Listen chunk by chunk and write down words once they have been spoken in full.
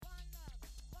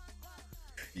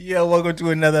Yo, welcome to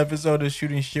another episode of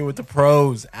Shooting Shit with the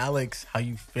Pros. Alex, how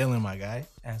you feeling, my guy?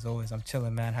 As always, I'm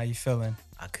chilling, man. How you feeling?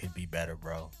 I could be better,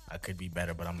 bro. I could be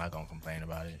better, but I'm not gonna complain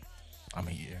about it. I'm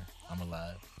here. I'm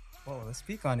alive. Whoa, let's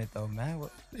speak on it though, man.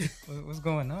 What's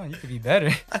going on? You could be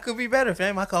better. I could be better,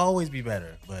 fam. I could always be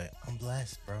better, but I'm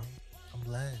blessed, bro. I'm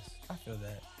blessed. I feel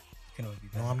that. You can always be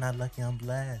better. No, I'm not lucky. I'm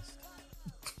blessed.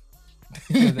 I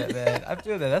feel that, man. I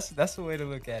feel that. That's the way to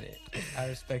look at it. I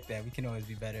respect that. We can always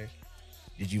be better.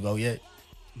 Did you vote yet?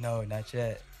 No, not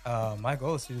yet. My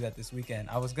goal is to do that this weekend.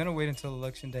 I was gonna wait until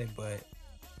election day, but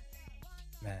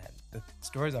man, the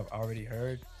stories I've already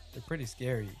heard, they're pretty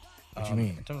scary. What you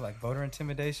mean? In terms of like voter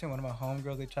intimidation, one of my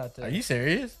homegirls, they tried to. Are you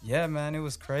serious? Yeah, man, it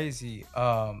was crazy.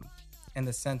 In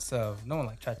the sense of no one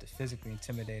like tried to physically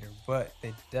intimidate her, but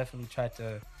they definitely tried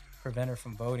to prevent her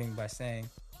from voting by saying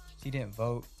she didn't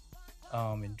vote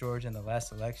in Georgia in the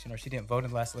last election, or she didn't vote in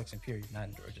the last election period, not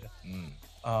in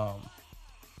Georgia.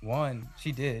 One,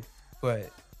 she did, but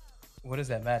what does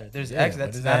that matter? There's actually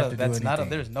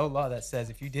there's no law that says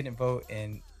if you didn't vote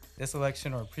in this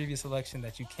election or a previous election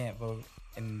that you can't vote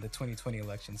in the 2020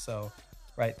 election. So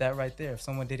right there, if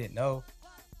someone didn't know,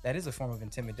 that is a form of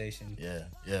intimidation.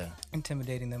 Yeah.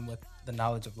 Intimidating them with the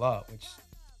knowledge of law, which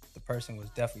the person was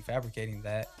definitely fabricating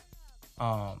that.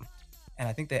 And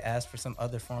I think they asked for some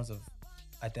other forms of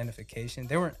identification.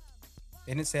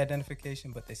 They didn't say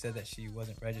identification, but they said that she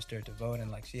wasn't registered to vote,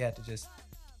 and like she had to just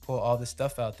pull all this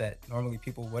stuff out that normally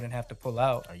people wouldn't have to pull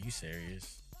out. Are you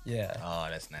serious? Yeah. Oh,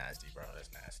 that's nasty, bro. That's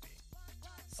nasty.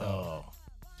 So,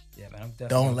 yeah, man, I'm definitely.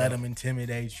 Don't let them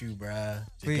intimidate you, bruh.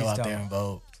 Just go out there and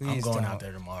vote. I'm going out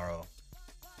there tomorrow.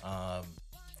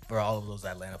 For all of those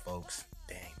Atlanta folks,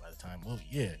 dang, by the time,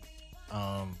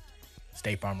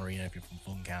 State Farm Arena if you're from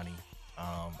Fulton County.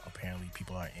 Apparently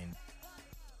people are in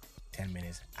 10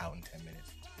 minutes, out in 10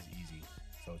 minutes. It's easy,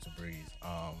 so it's a breeze.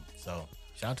 So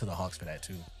shout out to the Hawks for that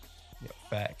too. Yo,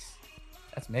 facts.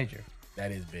 That's major.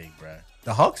 That is big, bruh.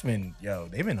 The Hawks they've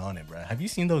been on it, bruh. Have you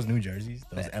seen those new jerseys?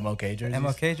 Those MLK jerseys?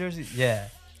 MLK jerseys? Yeah.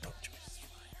 Those jerseys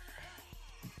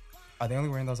fire. Are they only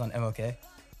wearing those on MLK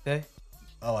Day?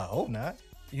 Oh, I hope not.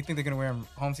 You think they're going to wear them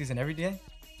home season every day?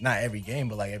 Not every game,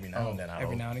 but like every now and then.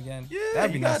 Every now and again? Yeah,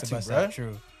 that'd be nice to bust bro. out.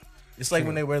 True. It's like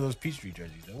when they wear those Peachtree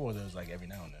jerseys. They wore those like every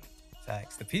now and then.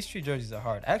 Facts. The Peachtree jerseys are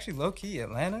hard. Actually, low key,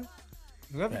 Atlanta,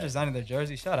 whoever designing their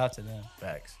jersey, shout out to them.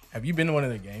 Facts. Have you been to one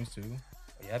of their games too?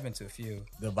 Yeah, I've been to a few.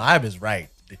 The vibe is right.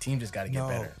 The team just got to get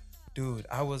better. Dude,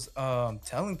 I was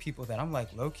telling people that I'm like,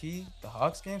 low key, the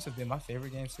Hawks games have been my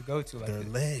favorite games to go to. Like they're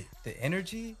lit. The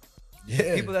energy. Yeah.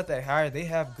 The people that they hire, they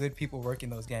have good people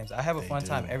working those games. I have a fun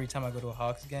time every time I go to a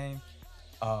Hawks game.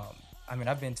 I mean,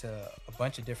 I've been to a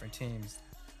bunch of different teams,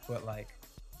 but like,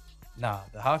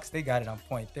 the Hawks, they got it on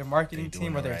point. Their marketing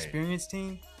team or their experienced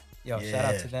team, shout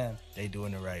out to them. They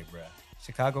doing it right, bro.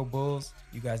 Chicago Bulls,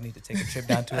 you guys need to take a trip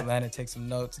down to Atlanta, take some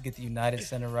notes, get the United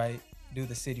Center right, do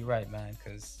the city right, man,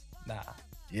 because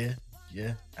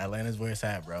Yeah. Atlanta's where it's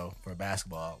at, bro, for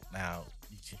basketball. Now,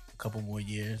 a couple more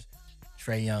years,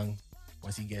 Trae Young,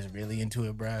 once he gets really into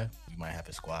it, bro, you might have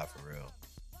a squad for real.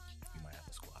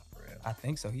 I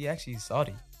think so. He actually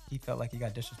salty. He felt like he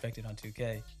got disrespected on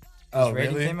 2K. His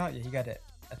rating really? came out. Yeah, he got it.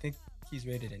 I think he's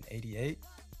rated in 88.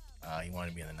 He wanted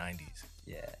to be in the 90s.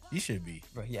 Yeah. He should be.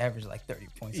 Bro, he averaged like 30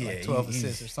 points, like 12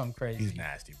 assists or something crazy. He's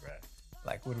nasty, bro.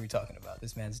 Like, what are we talking about?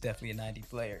 This man's definitely a 90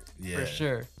 player. Yeah. For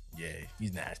sure. Yeah,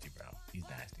 he's nasty, bro. He's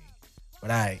nasty.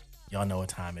 But all right, y'all know what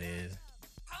time it is.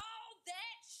 Call that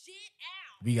shit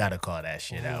out. We got to call that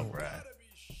shit out, bro.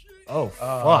 Oh,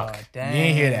 fuck. Dang. You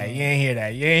ain't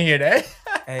hear that.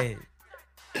 Hey.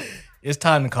 It's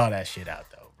time to call that shit out,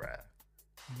 though, bro.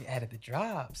 You added the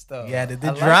drops, though. You added the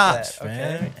I like drops, that.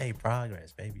 man. Okay. Hey,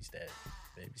 progress. Baby steps.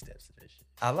 Baby steps to this shit.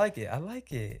 I like it.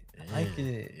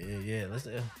 Yeah. Let's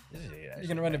You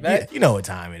gonna run it back? Yeah, you know what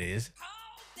time it is. Call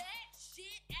that shit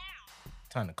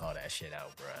out. Time to call that shit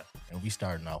out, bro. And we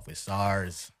starting off with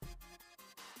SARS.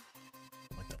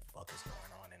 What the fuck is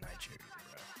going on in Nigeria,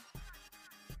 bro?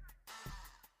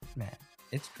 Man,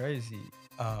 it's crazy.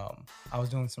 I was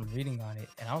doing some reading on it,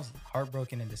 and I was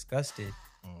heartbroken and disgusted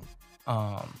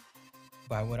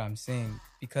by what I'm seeing,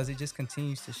 because it just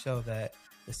continues to show that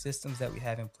the systems that we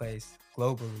have in place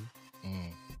globally,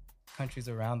 countries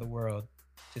around the world,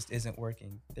 just isn't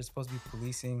working. They're supposed to be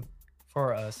policing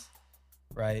for us,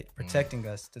 right? Protecting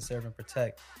us, to serve and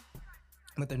protect.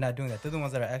 But they're not doing that. They're the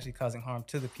ones that are actually causing harm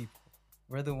to the people.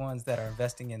 We're the ones that are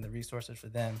investing in the resources for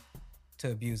them to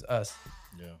abuse us.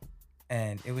 Yeah.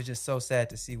 And it was just so sad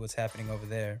to see what's happening over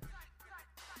there.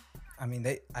 I mean,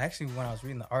 when I was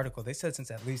reading the article, they said since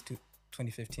at least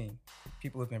 2015.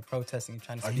 People have been protesting and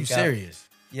trying to Are speak you out. serious?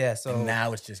 Yeah, so And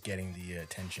now it's just getting the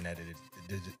attention that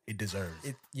it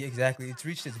deserves. yeah, exactly. It's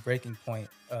reached its breaking point,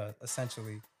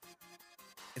 essentially.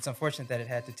 It's unfortunate that it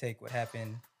had to take what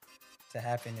happened to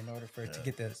happen in order for it to Yeah.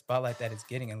 get the spotlight that it's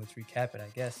getting. And let's recap it, I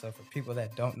guess. So for people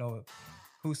that don't know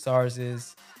who SARS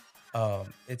is,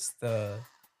 it's the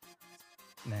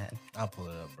man. I'll pull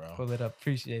it up, bro. Pull it up.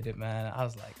 Appreciate it, man. I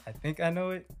was like, I think I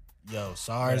know it. Yo,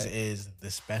 SARS Right. is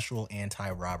the Special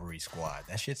Anti-Robbery Squad.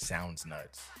 That shit sounds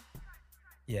nuts.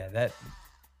 Yeah, that.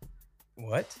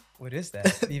 What? What is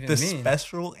that even The mean?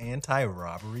 Special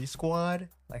Anti-Robbery Squad?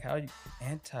 Like, how are you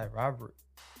anti-robbery?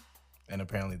 And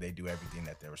apparently they do everything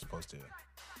that they were supposed to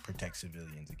protect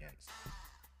civilians against.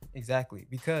 Exactly, They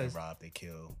because rob, they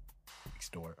kill,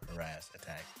 extort, harass,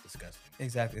 attack, disgusting.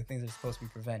 exactly the things they're supposed to be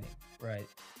preventing, right?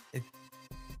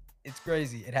 It's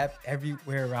crazy. It happens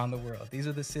everywhere around the world. These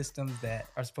are the systems that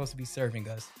are supposed to be serving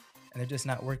us, and they're just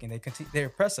not working. They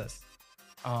oppress us.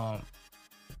 Yeah.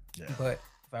 But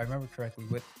if I remember correctly,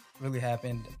 what really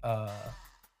happened that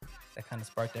kind of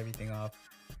sparked everything off,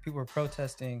 people were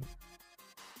protesting,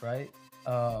 right?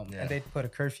 Yeah. And they put a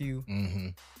curfew Mm-hmm.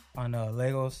 on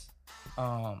Lagos,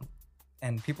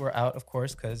 and people were out, of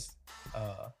course, because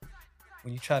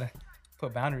when you try to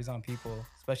put boundaries on people,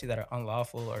 especially that are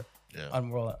unlawful or Yeah.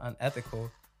 unmoral, unethical,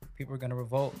 people are going to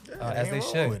revolt Yeah, as ain't they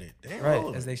roll should, with it. They ain't right? roll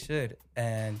with As they it. should,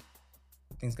 and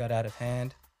things got out of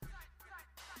hand,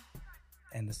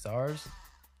 and the SARS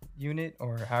unit,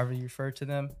 or however you refer to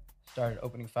them, started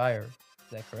opening fire.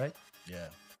 Is that correct? Yeah.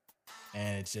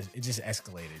 And it just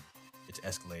escalated. It's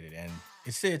escalated, and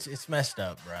it's messed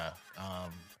up, bruh.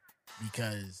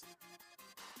 Because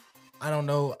I don't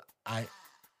know. I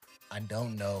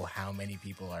don't know how many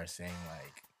people are saying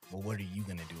like, well, what are you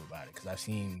gonna do about it? Because I've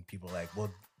seen people like, well,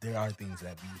 there are things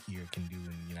that we here can do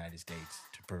in the United States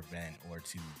to prevent or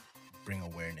to bring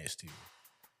awareness to.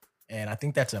 And I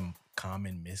think that's a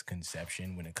common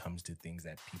misconception when it comes to things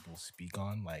that people speak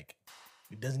on. Like,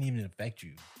 it doesn't even affect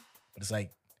you, but it's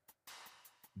like,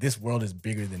 this world is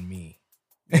bigger than me.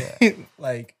 Yeah.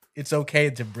 Like, it's okay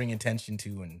to bring attention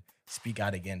to and speak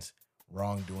out against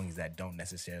wrongdoings that don't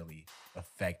necessarily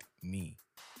affect me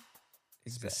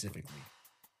specifically.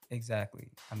 Exactly.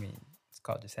 I mean, it's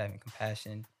called just having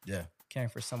compassion, Yeah. caring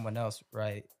for someone else,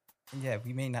 right? And yeah,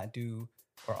 we may not do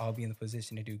or all be in the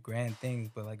position to do grand things,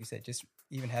 but like you said, just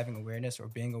even having awareness or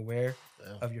being aware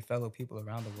Yeah. of your fellow people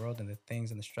around the world and the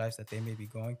things and the strifes that they may be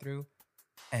going through,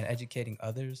 and educating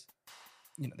others,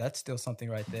 you know, that's still something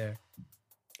right there.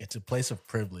 It's a place of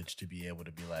privilege to be able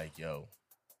to be like, yo,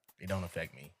 it don't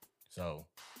affect me. So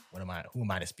who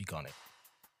am I to speak on it?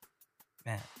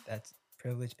 Man, that's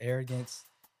privilege, arrogance.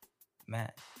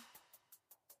 Man,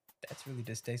 that's really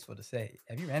distasteful to say.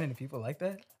 Have you ran into people like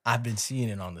that? I've been seeing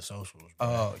it on the socials. Bro.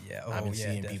 Oh yeah. Oh I've been yeah.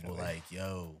 seeing Definitely. people like,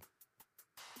 yo,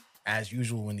 as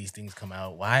usual when these things come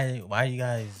out, why are you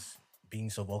guys being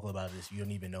so vocal about this? You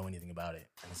don't even know anything about it.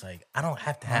 And it's like, I don't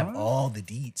have to have Huh? all the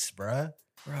deets, bruh.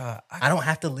 Bruh, I don't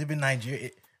have to live in Nigeria.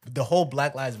 The whole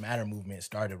Black Lives Matter movement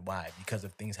started why? Because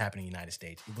of things happening in the United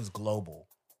States. It was global.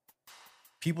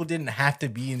 People didn't have to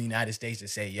be in the United States to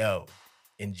say, yo,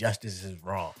 injustice is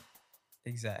wrong.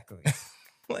 exactly.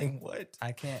 Like, what?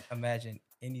 I can't imagine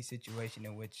any situation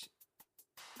in which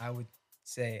I would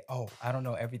say, oh, I don't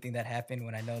know everything that happened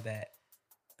when I know that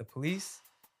the police,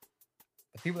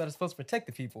 the people that are supposed to protect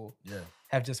the people, Yeah,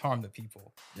 have just harmed the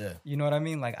people. yeah. You know what I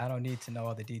mean? Like, I don't need to know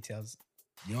all the details.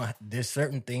 You don't. There's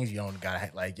certain things you don't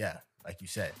gotta like. Yeah, like you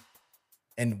said,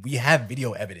 and we have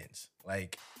video evidence.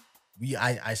 Like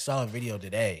I saw a video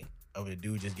today of a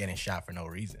dude just getting shot for no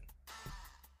reason,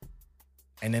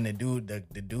 and then the dude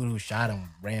who shot him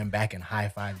ran back and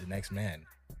high fived the next man.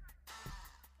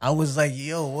 I was like,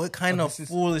 yo, what kind Oh, of this is-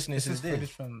 foolishness This is is this?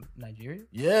 footage from Nigeria?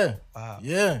 Yeah, Wow.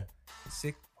 yeah.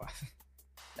 Sick.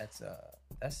 That's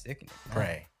sickening.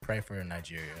 man. Pray for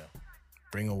Nigeria.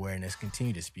 Bring awareness.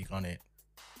 Continue to speak on it.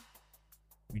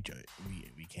 We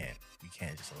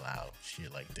can't just allow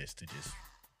shit like this to just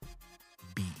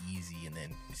be easy and then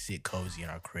sit cozy in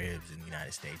our cribs in the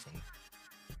United States. And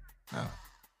no,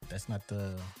 that's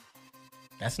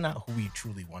not who we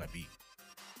truly want to be.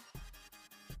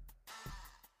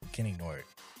 We can't ignore it.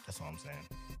 That's all I'm saying.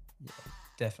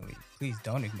 Definitely. Please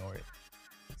don't ignore it.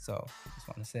 So, just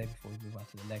want to say before we move on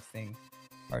to the next thing,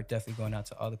 heart definitely going out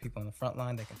to all the people on the front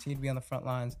line that continue to be on the front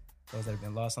lines, those that have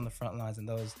been lost on the front lines, and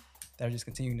those that are just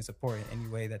continuing to support in any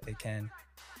way that they can.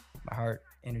 My heart,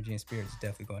 energy, and spirit is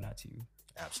definitely going out to you.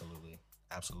 Absolutely.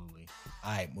 Absolutely.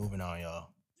 All right, moving on, y'all.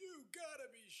 You gotta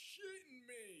be shitting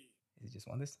me. Is it just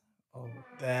one this? Oh,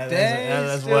 That's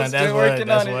dang, one. still working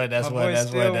on it. My boy's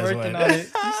still working on it.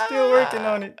 He's still working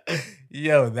on it.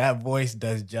 Yo, that voice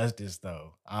does justice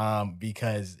though.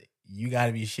 Because you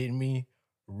gotta be shitting me.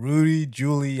 Rudy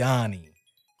Giuliani.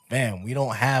 Fam, we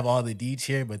don't have all the deets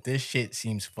here, but this shit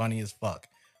seems funny as fuck.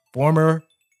 Former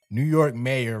New York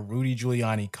Mayor Rudy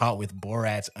Giuliani caught with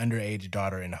Borat's underage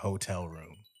daughter in a hotel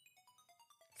room.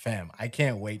 Fam, I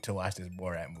can't wait to watch this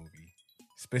Borat movie.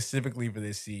 Specifically for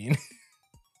this scene.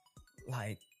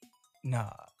 Like, nah.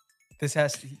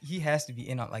 He has to be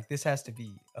in on, like, this has to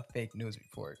be a fake news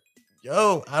report.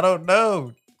 Yo, I don't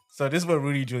know. So this is what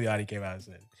Rudy Giuliani came out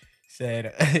and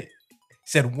said.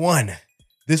 Said one,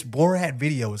 this Borat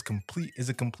video is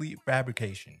a complete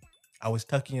fabrication. I was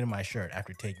tucking in my shirt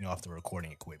after taking off the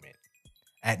recording equipment.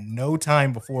 At no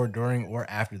time before, during, or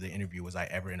after the interview was I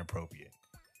ever inappropriate.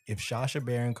 If Sacha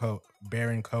Baron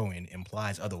Cohen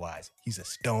implies otherwise, he's a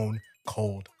stone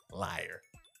cold liar.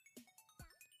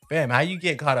 Fam, how you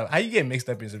get caught up? How you get mixed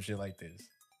up in some shit like this?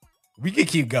 We can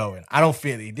keep going. I don't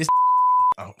feel it. This.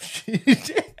 Oh shit!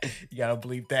 You gotta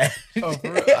believe that. Oh,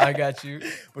 for real? I got you.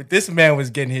 But this man was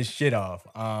getting his shit off.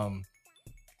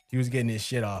 He was getting his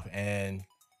shit off, and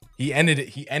he ended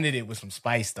it with some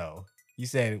spice though. He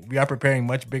said, "We are preparing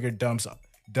much bigger dumps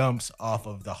off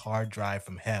of the hard drive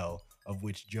from hell, of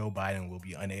which Joe Biden will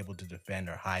be unable to defend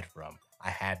or hide from. I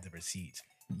have the receipts."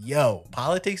 Yo,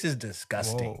 politics is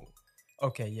disgusting. Whoa.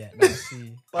 Okay, yeah. Now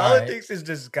see, Politics is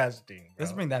disgusting. Bro.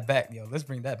 Let's bring that back, yo. Let's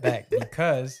bring that back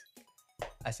because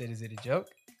I said, "Is it a joke?"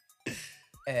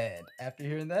 And after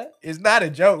hearing that, It's not a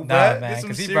joke, nah, bro. man,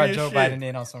 because he brought Joe Biden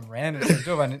in on some random shit.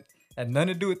 Joe Biden had nothing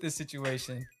to do with this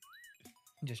situation.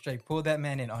 He just straight pulled that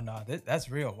man in. Oh no, that's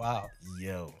real. Wow.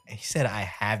 Yo, and he said, "I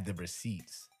have the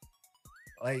receipts."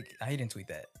 Like, Nah, he didn't tweet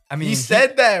that. I mean, he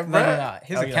said that, bro. No.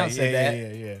 His account said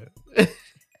that. Yeah.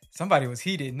 Somebody was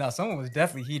heated. No, someone was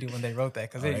definitely heated when they wrote that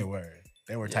because They were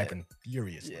Yeah. typing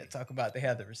furiously. Yeah, talk about they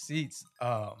had the receipts.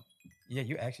 Yeah,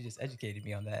 you actually just educated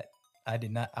me on that.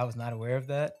 I was not aware of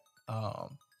that.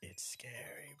 It's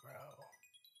scary, bro.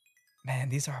 Man,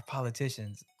 these are our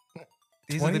politicians.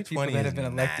 These are the people that have been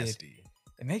elected.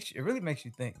 Nasty. It really makes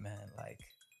you think, man. Like,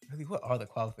 really, what are the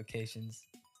qualifications?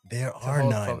 There to are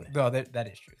hold none. No, that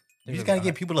is true. You just gotta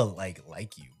get people to like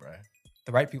you, bro.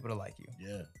 the right people to like you.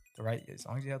 Yeah. As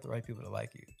long as you have the right people to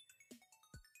like you.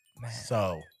 Man,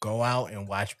 So go out and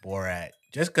watch Borat.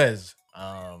 Just because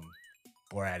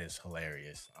Borat is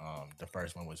hilarious. The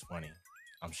first one was funny.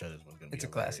 I'm sure this one's gonna be. It's a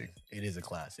classic. It is a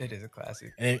classic. it is a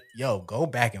classic. And go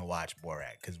back and watch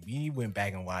Borat because we went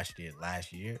back and watched it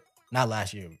last year. Not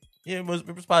last year. Yeah, it was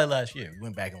probably last year. We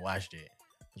went back and watched it. It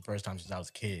was the first time since I was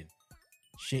a kid.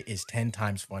 Shit is 10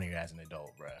 times funnier as an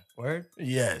adult, bro. Word?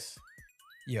 Yes.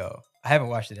 Yo, I haven't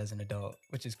watched it as an adult,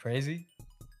 which is crazy,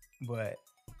 but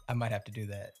I might have to do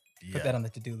that. Yeah. Put that on the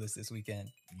to-do list this weekend.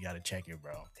 You gotta check it,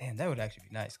 bro. Damn, that would actually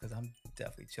be nice because I'm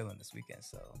definitely chilling this weekend.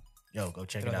 So Yo, go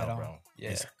check Throw it that out, on. bro.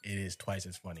 Yeah. It is twice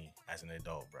as funny as an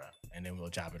adult, bro. And then we'll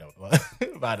chop it up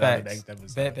about it on the next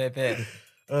episode. Bet.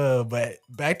 But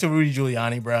back to Rudy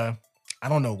Giuliani, bro. I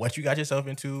don't know what you got yourself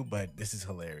into, but this is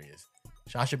hilarious.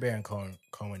 Sacha Baron Cohen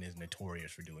is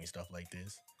notorious for doing stuff like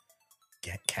this.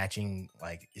 Catching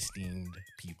like esteemed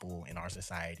people in our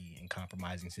society in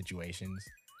compromising situations.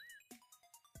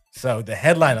 So the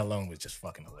headline alone was just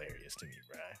fucking hilarious to me,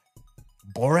 bro.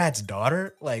 Borat's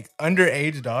daughter, like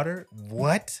underage daughter,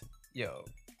 what? Yo,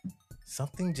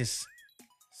 Something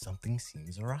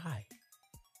seems awry.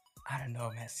 I don't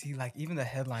know, man. See, like even the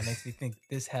headline makes me think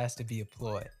this has to be a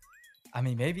ploy. I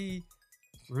mean, maybe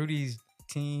Rudy's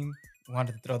team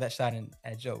wanted to throw that shot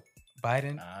at Joe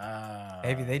Biden.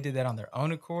 Maybe they did that on their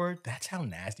own accord. That's how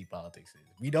nasty politics is.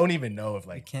 We don't even know if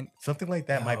We like can't. something like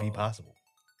that might be No. possible.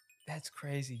 That's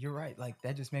crazy. You're right. Like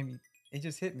that just made me. It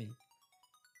just hit me.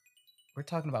 We're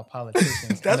talking about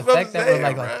politicians. That's and the what I'm fact that saying, we're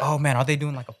like, bruh. oh man, are they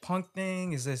doing like a punk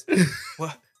thing? Is this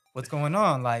what's going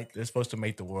on? Like They're supposed to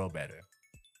make the world better.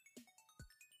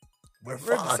 We're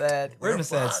we're in a fucked. sad. We're in a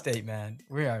sad fucked. state, man.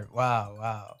 We are.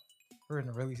 Wow. We're in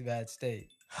a really bad state.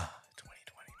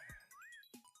 2020,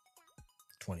 man.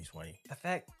 2020. The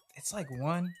fact it's like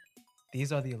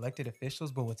these are the elected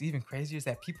officials, but what's even crazier is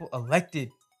that people elected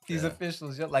these Yeah.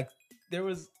 officials. Yo, like there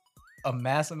was a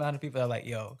mass amount of people that are like,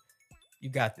 yo, you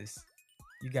got this.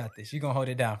 You got this. You're gonna hold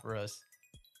it down for us.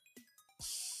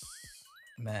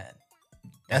 Man.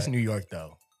 That's New York,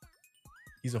 though.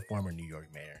 He's a former New York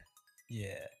mayor.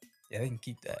 Yeah. Yeah, they can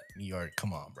keep that. New York,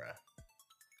 come on, bro.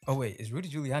 Oh wait, is Rudy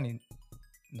Giuliani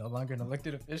no longer an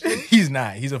elected official? He's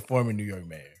not. He's a former New York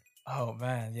mayor. Oh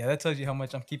man, yeah, that tells you how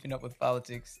much I'm keeping up with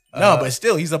politics. No, but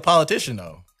still, he's a politician,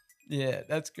 though. yeah,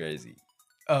 that's crazy.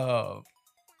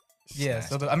 Yeah.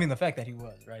 Smashed So it. I mean, the fact that he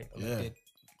was right. Yeah. Elected,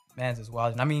 man's is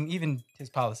wild. And I mean, even his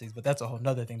policies, but that's a whole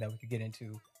nother thing that we could get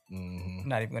into. Mhm. I'm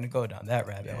not even going to go down that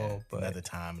rabbit Yeah, hole. But another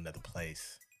time, another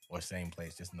place, or same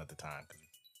place, just another time. 'Cause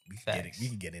we could Facts. we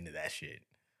could get into that shit.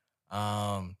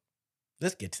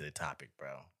 Let's get to the topic,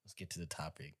 bro. Let's get to the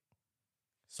topic.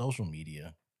 Social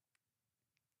media,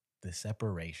 the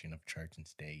separation of church and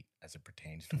state as it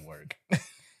pertains to work.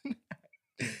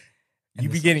 And you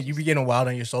the be getting socials. wild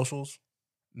on your socials.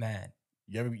 man,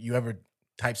 You ever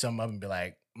type something up and be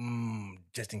like,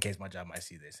 just in case my job might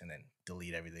see this, and then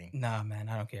delete everything. nah, man,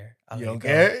 I don't care. I'll You let it don't go.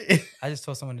 care? I just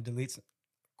told someone to delete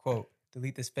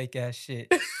this fake ass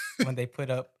shit when they put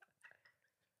up.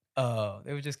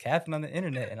 They were just capping on the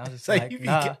internet, and I was just That's how like, you be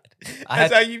nah. I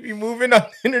That's had how you be moving on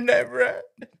the internet, bro.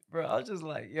 bro. I was just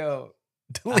like, yo,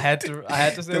 I had to say what I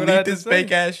had delete to this say.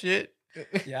 fake ass shit.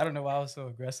 Yeah, I don't know why I was so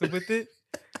aggressive with it,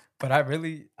 but I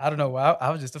don't know why I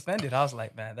was just offended. I was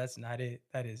like, man, that's not it.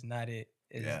 That is not it.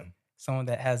 It's Yeah. someone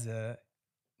that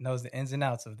knows the ins and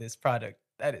outs of this product.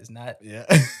 That is not Yeah,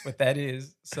 what that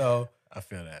is. So, I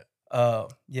feel that.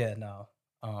 yeah, no,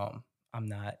 I'm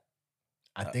not.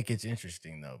 I think it's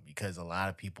interesting though because a lot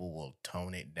of people will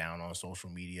tone it down on social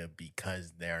media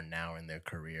because they're now in their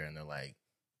career and they're like,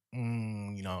 I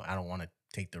don't want to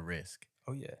take the risk.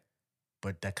 Oh yeah,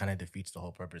 But that kind of defeats the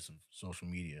whole purpose of social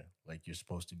media. Like you're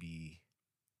supposed to be,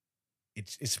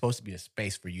 it's supposed to be a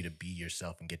space for you to be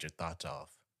yourself and get your thoughts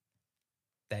off.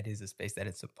 that is a space that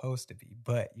it's supposed to be.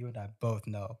 But you and I both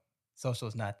know social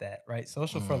is not that, right?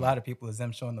 Social for a lot of people is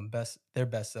them showing their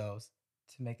best selves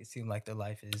to make it seem like their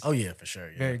life is Oh yeah, for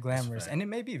sure. Yeah, very that's a glamorous, fact. and it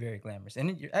may be very glamorous,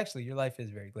 and your life is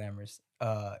very glamorous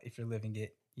if you're living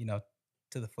it,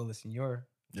 to the fullest in your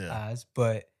Yeah, eyes.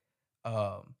 But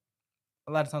a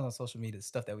lot of times on social media, the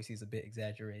stuff that we see is a bit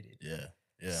exaggerated. yeah.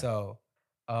 So,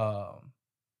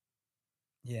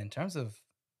 yeah, in terms of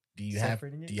Do you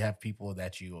separating it? have people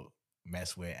that you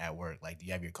mess with at work? Like, do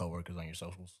you have your coworkers on your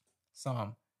socials?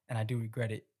 some, and I do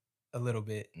regret it a little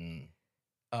bit,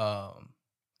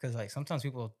 because like sometimes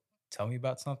people tell me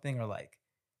about something or like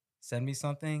send me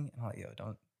something, and I'm like,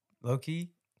 yo, low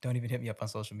key, don't even hit me up on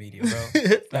social media, bro.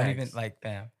 Don't even like,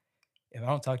 bam. If I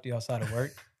don't talk to you outside of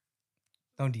work,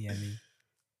 don't DM me.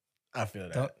 I feel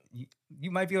that. Don't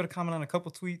you might be able to comment on a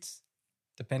couple tweets,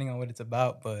 depending on what it's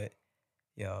about, but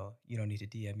yo, you don't need to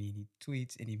DM me any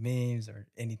tweets, any memes, or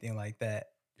anything like that.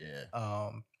 Yeah.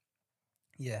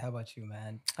 Yeah. How about you,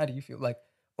 man? How do you feel? Like,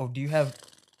 are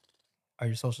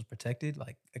your socials protected?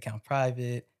 Like, account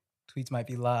private, tweets might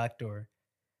be locked, or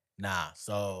Nah.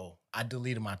 So I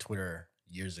deleted my Twitter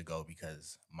years ago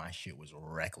because my shit was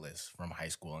reckless from high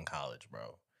school and college,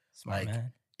 bro. smart Like,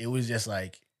 man. it was just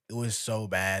like it was so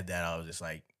bad that I was just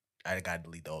like, I gotta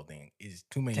delete the whole thing. It's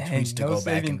too many Dang, tweets to no go back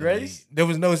saving and grace? delete. There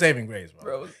was no saving grace,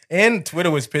 bro. And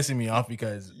Twitter was pissing me off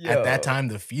because at that Yo. time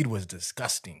the feed was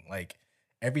disgusting. Like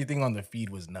everything on the feed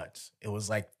was nuts. It was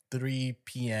like 3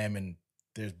 p.m. and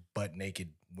there's butt naked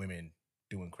women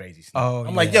doing crazy stuff. Oh,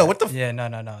 I'm like, yo, what the? Yeah,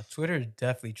 no. Twitter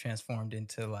definitely transformed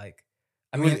into like,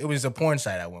 It was a porn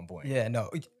site at one point. yeah, no,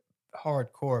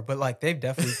 hardcore. But like, they've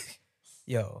definitely,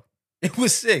 yo, It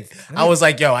was sick. Let I me- was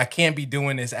like, yo, I can't be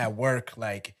doing this at work.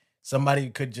 Like somebody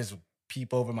could just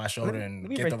peep over my shoulder and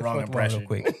get the wrong fourth wall impression. real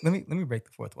quick. Let me break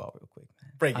the fourth wall real quick,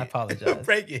 man. Break I it. apologize.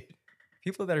 Break it.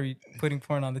 People that are putting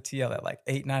porn on the TL at like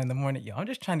 8, 9 in the morning, yo, I'm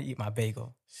just trying to eat my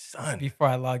bagel Son. before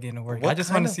I log into work. What I just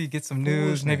kind want to of get some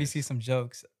news, maybe foolishness? see some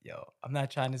jokes. Yo, I'm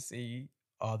not trying to see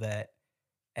all that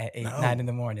at 8, No. 9 in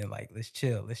the morning. Like, let's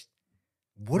chill.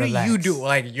 What do you do? Relax.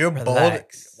 Like you're bold.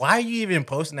 Relax. Why are you even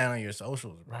posting that on your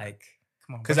socials, bro? Like,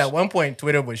 come on. Because at one point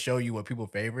Twitter would show you what people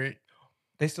favorite.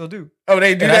 they still do. Oh,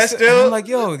 they do And that still? I'm like,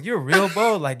 yo, you're real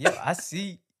bold. Like, yo, I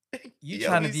see you Yo,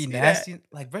 trying to we be see that. nasty.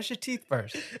 Like, brush your teeth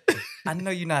first. I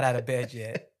know you're not out of bed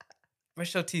yet.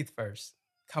 Brush your teeth first.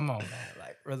 Come on, man.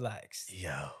 Like, relax.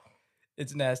 Yo.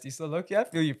 It's nasty. So, Loki, I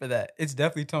feel you for that. It's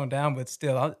definitely toned down, but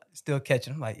still, I'm still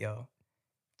catching. I'm like, yo.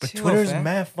 But chill, Twitter's fam.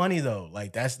 mad funny though.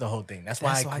 Like that's the whole thing. That's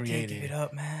why That's I why I can't created give it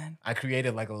up, man. I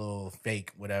created like a little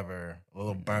fake whatever, a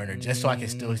little burner, just so I can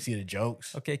still see the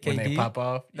jokes. Okay, when they KD. pop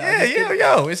off. Nah, Yeah, just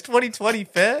yo, it's 2020,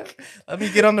 fam. Let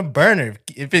me get on the burner.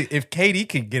 If KD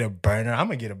can get a burner, I'm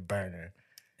gonna get a burner.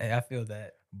 Hey, I feel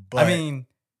that. But I mean,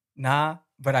 nah,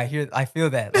 but I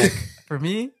feel that. Like, for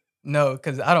me, no,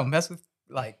 because I don't mess with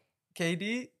like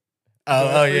KD.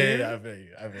 oh for yeah, you? yeah, I feel you.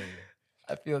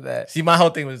 I feel that. See, my whole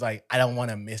thing was like, I don't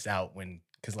want to miss out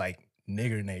because like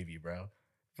nigger navy, bro.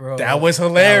 Bro, That was that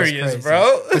hilarious, crazy.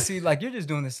 bro. But see, like, you're just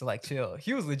doing this to like chill.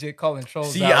 He was legit calling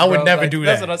trolls. See, out, I would bro. never Like, do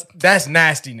that's that. what I was- That's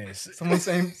nastiness. Someone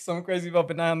saying something crazy about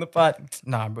Benai on the pod.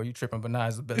 Nah, bro, you tripping. Benai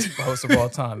is the best host of all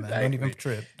time, man. Don't even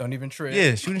Exactly. trip. Don't even trip.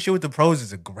 Yeah, Shooting Shit with the Pros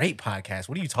is a great podcast.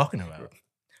 What are you talking about?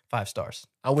 5 stars.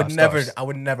 I would 5 never, stars. I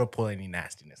would never pull any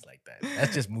nastiness like that.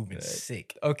 That's just moving Right.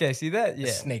 sick. Okay, see that? The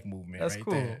Yeah. snake movement. That's right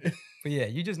cool. there. But yeah,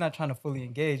 you're just not trying to fully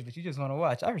engage, but you just want to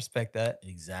watch. I respect that.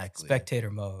 Exactly.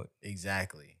 Spectator mode.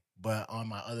 Exactly. But on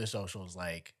my other socials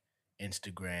like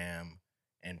Instagram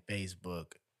and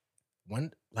Facebook,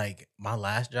 like my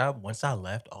last job, once I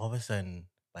left, all of a sudden,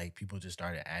 like people just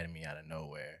started adding me out of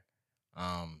nowhere.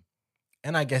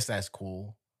 And I guess that's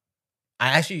cool. I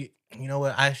actually, you know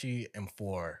what? I actually am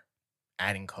for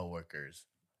adding coworkers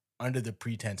under the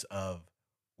pretense of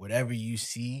whatever you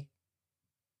see,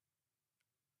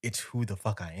 it's who the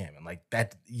fuck I am. And like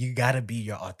that, you gotta be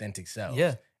your authentic self.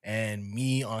 Yeah. And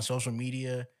me on social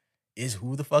media is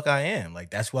who the fuck I am. Like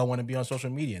that's who I want to be on social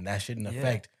media. And that shouldn't Yeah.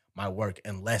 affect my work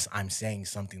unless I'm saying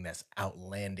something that's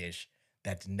outlandish,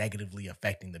 that's negatively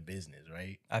affecting the business,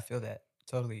 right? I feel that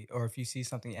totally. Or if you see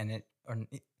something and it, or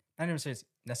not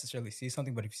necessarily see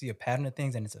something, but if you see a pattern of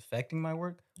things and it's affecting my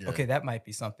work, Yeah. okay, that might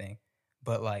be something.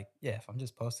 But like, yeah, if I'm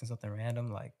just posting something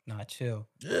random, like, nah, chill.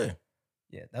 Yeah.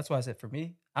 Yeah, that's why I said for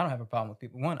me, I don't have a problem with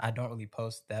people. One, I don't really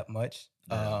post that much,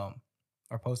 Yeah.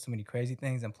 or post too many crazy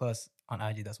things. And plus, on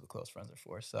IG, that's what close friends are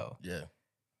for. So, Yeah.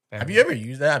 very Have you ever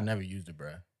used that? I've never used it,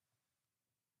 bro.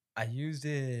 I used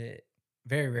it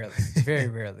very rarely, very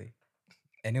rarely.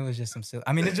 And it was just some silly,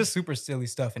 I mean, it's just super silly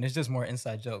stuff. And it's just more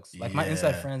inside jokes. Like my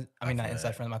inside Yeah, friends, I I mean, not feel inside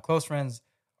that. friends, my close friends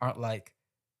aren't like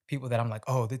people that I'm like,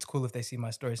 oh, it's cool if they see my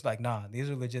stories. Like, nah, these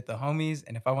are legit the homies.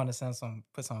 And if I want to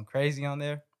put something crazy on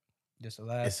there, just a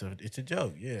laugh, It's a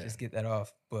joke, yeah. just get that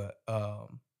off. But,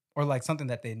 or like something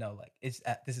that they know, like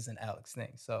this is an Alex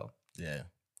thing. So Yeah.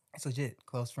 it's legit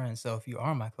close friends. So if you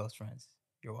are my close friends,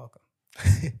 you're welcome.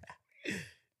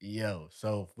 Yo,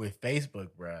 so with Facebook,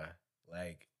 bruh,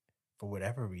 like for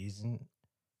whatever reason,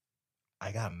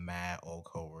 I got mad old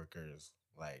coworkers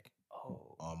like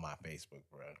Oh, on my Facebook,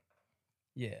 bruh.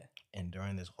 yeah. And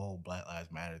during this whole Black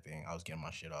Lives Matter thing, I was getting my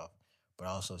shit off. But I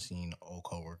also seen old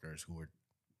coworkers who were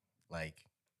like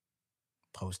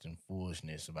posting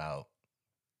foolishness about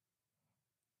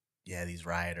these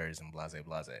rioters and blase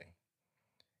blase.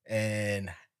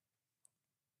 And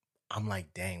I'm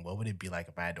like, dang, what would it be like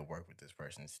if I had to work with this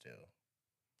person still?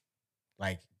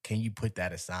 Like, can you put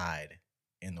that aside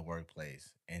in the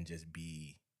workplace and just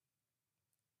be,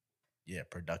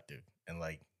 productive and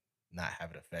like not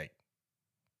have it affect?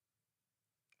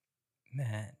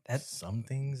 Man, that's, Some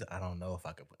things I don't know if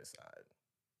I could put aside.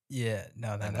 yeah,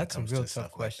 no, when it that's a comes real to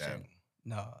stuff tough like that. question.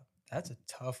 No, that's a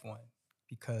tough one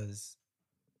because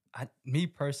me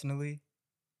personally,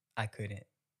 I couldn't.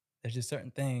 There's just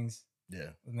certain things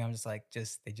Yeah. with me. I'm just like,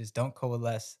 they just don't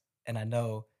coalesce, and I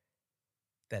know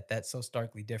that that's so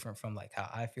starkly different from like how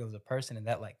I feel as a person, and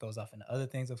that like goes off into other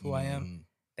things of who I am. Mhm.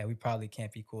 That we probably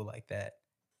can't be cool like that.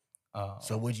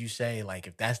 So would you say, like,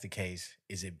 if that's the case,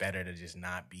 is it better to just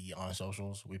not be on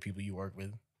socials with people you work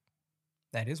with?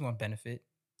 That is one benefit,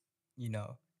 you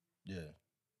know. Yeah.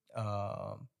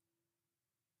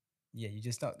 Yeah, you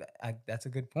just don't. That's a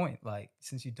good point. Like,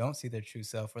 since you don't see their true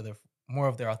self or more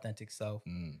of their authentic self,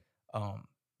 Mm.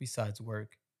 besides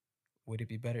work, would it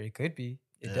be better? It could be.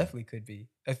 It Yeah. definitely could be.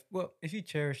 If you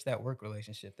cherish that work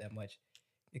relationship that much,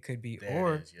 it could be. There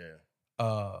Or it is, yeah.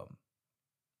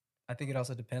 I think it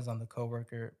also depends on the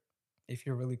coworker. If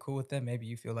you're really cool with them, maybe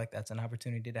you feel like that's an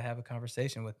opportunity to have a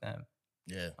conversation with them.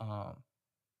 Yeah.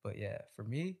 But yeah, for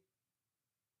me,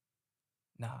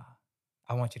 nah.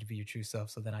 I want you to be your true self,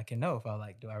 so then I can know if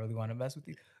do I really want to mess with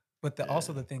you? But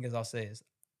also the thing is, I'll say is,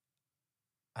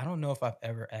 I don't know if I've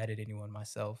ever added anyone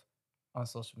myself on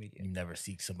social media. You never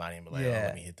seek somebody and be like,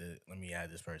 Yeah. let me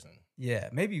add this person. Yeah,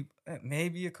 maybe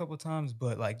a couple times,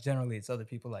 but like generally it's other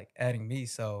people like adding me.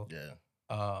 So Yeah.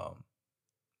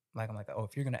 like I'm like, oh,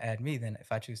 if you're gonna add me, then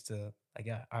if I choose to like,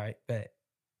 yeah, all right, bet.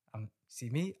 See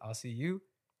me, I'll see you.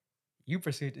 You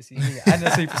proceed to see me. I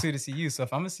necessarily pursue to see you. So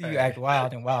if I'm gonna see you act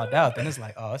wild and wild out, then it's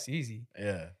like, oh, it's easy.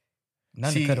 Yeah.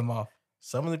 Nothing to cut them off.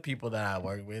 Some of the people that I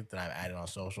work with that I've added on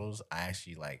socials, I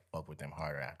actually like fuck with them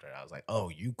harder after. I was like, oh,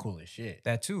 you cool as shit.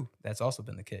 That too. That's also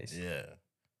been the case. Yeah.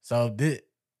 So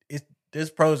there's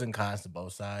pros and cons to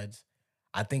both sides.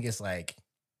 I think it's like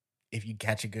if you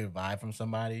catch a good vibe from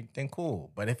somebody, then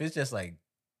cool. But if it's just like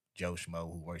Joe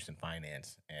Schmo who works in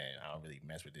finance and I don't really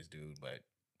mess with this dude, but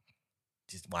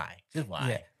just why? Just why?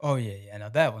 Yeah. Oh yeah. Now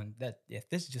that one, if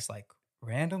this is just like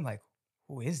random, like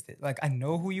who is this? Like I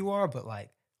know who you are, but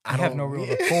like we have no real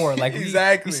rapport. Like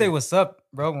exactly. we say what's up,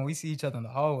 bro, when we see each other in the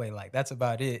hallway. Like that's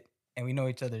about it, and we know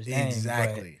each other's names.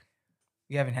 Exactly. But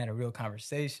we haven't had a real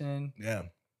conversation. Yeah.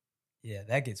 Yeah,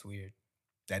 that gets weird.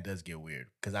 That does get weird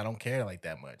because I don't care like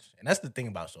that much. And that's the thing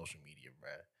about social media, bro.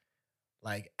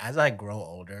 Like, as I grow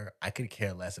older, I could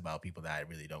care less about people that I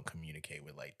really don't communicate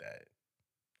with like that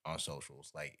on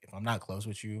socials. Like, if I'm not close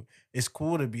with you, it's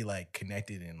cool to be like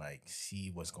connected and like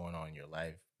see what's going on in your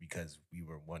life because we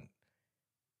were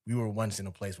once in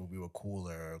a place where we were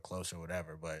cooler or closer or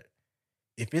whatever. But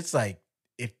if it's like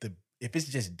if it's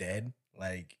just dead,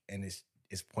 like, and it's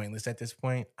pointless at this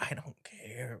point, I don't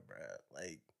care, bro.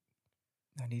 Like,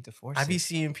 No need to force I be it.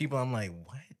 seeing people, I'm like,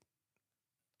 what?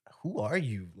 Who are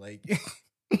you? Like,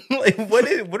 like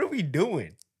what are we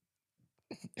doing?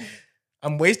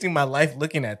 I'm wasting my life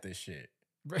looking at this shit.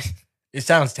 It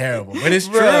sounds terrible, but it's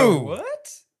Bro, true.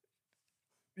 what?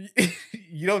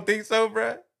 You don't think so,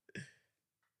 bro?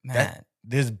 Man,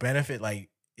 There's benefit, like,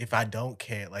 if I don't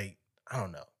care, like, I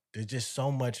don't know. There's just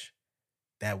so much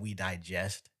that we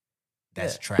digest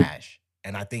that's trash.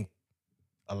 And I think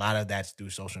a lot of that's through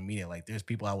social media. Like, there's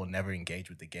people I will never engage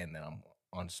with again that I'm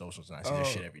on socials and I see their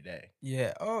shit every day.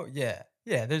 yeah. Oh, yeah.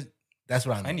 Yeah, there's That's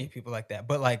what I plenty mean. of people like that.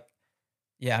 But like,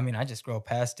 yeah, I mean, I just scroll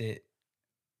past it.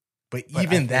 But But I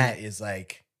even feel- that is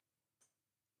like,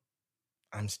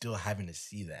 I'm still having to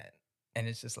see that. And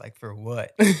it's just like, for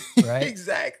what? Right?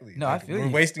 Exactly. No, I Like, feel we're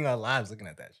you. wasting our lives looking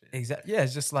at that shit. Exactly. Yeah,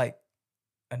 it's just like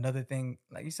another thing,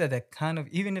 like you said, that kind of,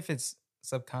 even if it's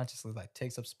subconsciously, like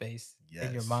takes up space in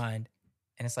your Yes. mind.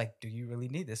 And it's like, do you really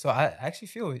need this? So I actually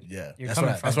feel it. Yeah. You're That's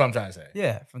coming what, that's from- what I'm trying to say.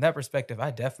 Yeah, from that perspective,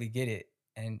 I definitely get it.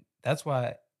 And that's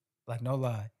why, like, no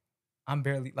lie, I'm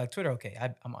barely, like, Twitter, okay,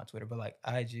 I'm on Twitter, but like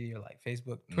IG or like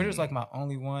Facebook, Twitter's like my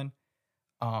only one.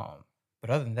 But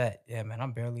other than that, yeah, man,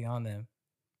 I'm barely on them,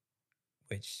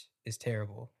 which is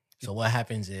terrible. So what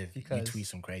happens if you Because- tweet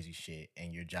some crazy shit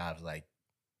and your job's like,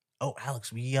 oh,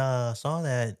 Alex, we saw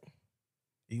that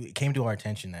it came to our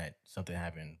attention that something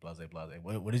happened, blase, blase.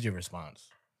 What is your response?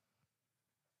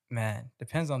 Man,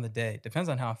 depends on the day. Depends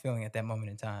on how I'm feeling at that moment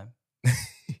in time.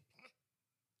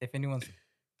 If anyone's,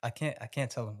 I can't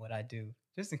tell them what I do,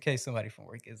 just in case somebody from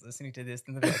work is listening to this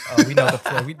and they're like, oh, we know the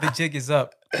play. The jig is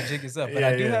up. The jig is up. But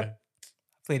I do have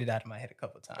played it out of my head a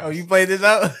couple of times. Oh, you played this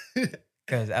out?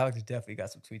 Because Alex definitely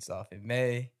got some tweets off in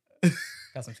May.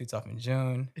 Got some tweets off in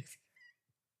June.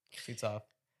 Tweets off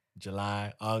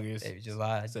July, August, maybe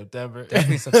July. September.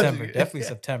 Definitely September. Definitely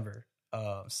September.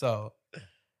 So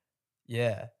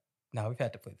yeah. No, we've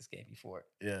had to play this game before.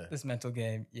 Yeah. This mental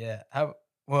game. Yeah.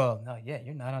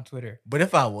 You're not on Twitter. But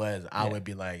if I was, I Yeah. would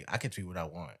be like, I can tweet what I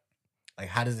want. Like,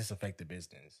 how does this affect the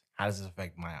business? How does this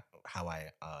affect how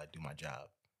I do my job?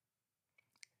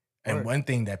 And Word. one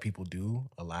thing that people do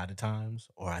a lot of times,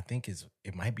 or I think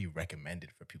it might be recommended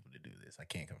for people to do this. I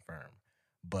can't confirm,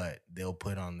 but they'll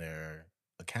put on their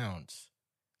accounts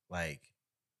like,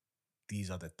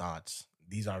 these are the thoughts.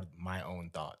 These are my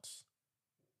own thoughts,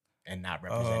 and not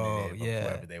representative of yeah.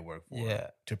 whoever they work for,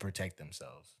 Yeah. to protect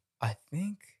themselves. I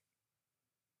think,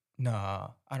 I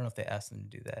don't know if they asked them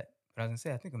to do that. But I was going to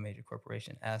say, I think a major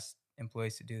corporation asked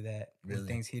employees to do that when Really?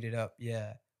 things heated up.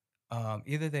 Yeah.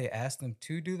 Either they asked them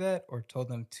to do that or told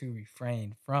them to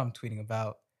refrain from tweeting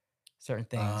about certain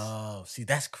things. Oh, see,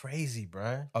 that's crazy,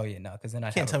 bruh. Oh, yeah, no, because then I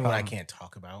You can't tell me what I can't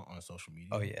talk about on social media.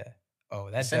 Oh, yeah. Oh,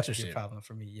 that's definitely a Censorship. problem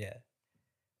for me. Yeah.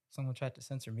 Someone tried to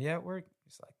censor me at work.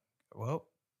 It's like, well,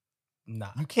 nah.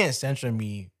 You can't censor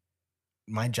me.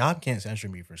 My job can't censor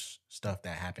me for stuff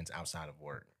that happens outside of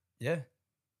work. Yeah.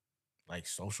 Like,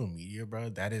 social media, bro,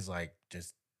 that is like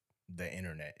just the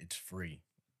internet. It's free.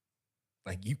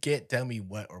 Like, you can't tell me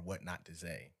what or what not to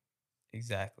say.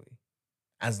 Exactly.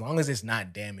 As long as it's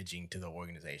not damaging to the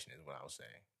organization is what I'll say.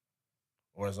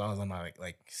 Or as long as I'm not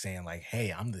like saying like,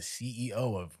 hey, I'm the CEO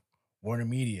of Warner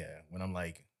Media, when I'm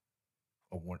like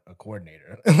a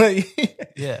coordinator.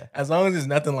 Like, Yeah. as long as it's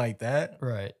nothing like that,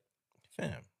 Right.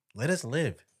 fam, let us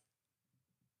live.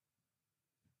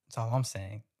 That's all I'm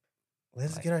saying.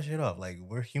 Let's Like- get our shit off. Like,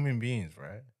 we're human beings,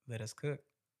 right? Let us cook.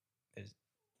 There's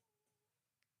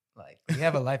like, we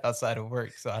have a life outside of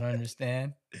work, so I don't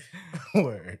understand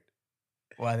Word.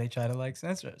 why they try to like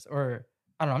censor us. Or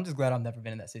I don't know. I'm just glad I've never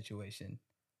been in that situation.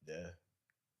 Yeah.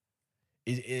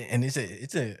 And it's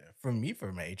a for me,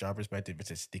 from an HR perspective,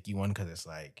 it's a sticky one because it's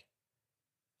like,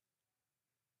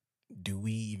 do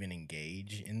we even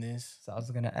engage in this? So I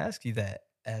was gonna ask you that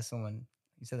as someone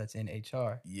you said that's in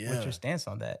HR. What's Yeah. your stance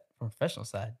on that from professional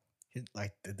side?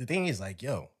 Like, the thing is, like,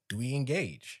 yo, do we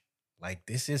engage? Like,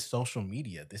 this is social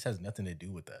media. This has nothing to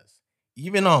do with us.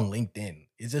 Even on LinkedIn,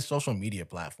 it's a social media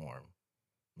platform.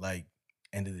 Like,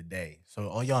 End of the day. So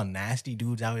all y'all nasty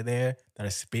dudes out there that are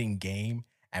spitting game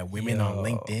at women on Yo.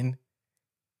 LinkedIn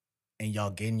and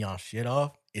y'all getting y'all shit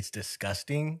off, it's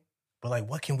disgusting. But like,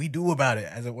 what can we do about it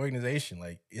as an organization?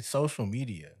 Like, it's social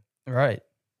media. Right.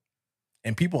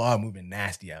 And people are moving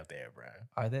nasty out there, bro.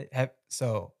 Are they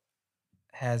so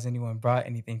has anyone brought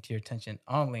anything to your attention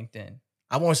on LinkedIn?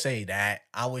 I won't say that.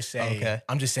 I would say, Okay.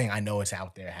 I'm just saying I know it's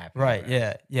out there happening. Right. bro.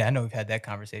 Yeah. Yeah. I know we've had that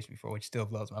conversation before, which still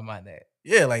blows my mind that.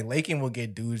 Yeah, like Lakin will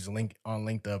get dudes linked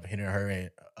up, hitting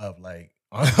her up like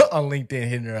on LinkedIn,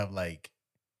 hitting her up like,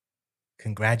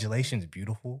 congratulations,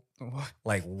 beautiful.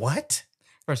 Like, what?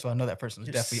 First of all, I know that person was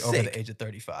You're definitely over sick. the age of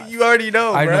 35. You already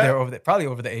know, I know bruh. they're probably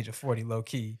over the age of 40, low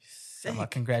key. I'm like,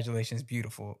 Sick. congratulations,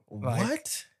 beautiful. Like,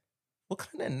 What? What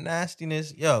kind of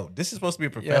nastiness? Yo, this is supposed to be a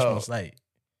professional Yo. site.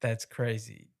 That's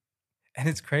crazy. And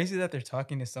it's crazy that they're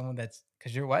talking to someone that's,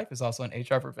 because your wife is also an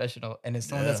HR professional, and as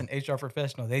someone that's an HR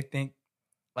professional, they think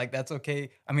like that's okay.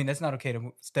 I mean, that's not okay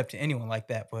to step to anyone like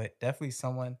that, but definitely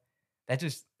someone that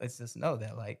just lets us know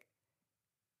that like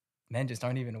men just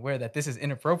aren't even aware that this is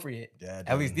inappropriate. Yeah,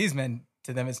 At least dude. these men,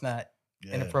 to them, it's not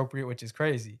Yeah. inappropriate, which is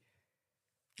crazy.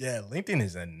 Yeah, LinkedIn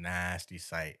is a nasty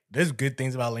site. There's good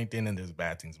things about LinkedIn and there's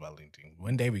bad things about LinkedIn.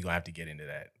 One day we're gonna have to get into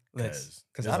that Let's- because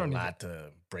 'cause I there's a don't even- lot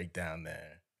to break down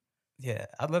there. Yeah,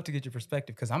 I'd love to get your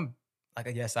perspective because I'm like,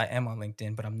 yes, I am on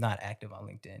LinkedIn, but I'm not active on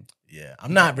LinkedIn. Yeah,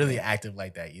 I'm not really active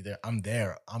like that either. I'm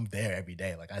there every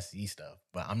day. Like, I see stuff,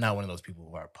 but I'm not one of those people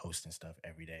who are posting stuff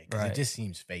every day because Right. it just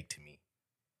seems fake to me.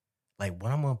 Like,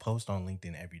 what I'm gonna post on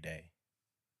LinkedIn every day?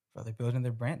 Bro, they're building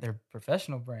their brand, their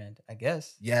professional brand, I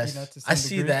guess. Yes, to I some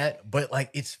see degree. that, but like,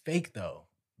 it's fake though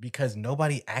because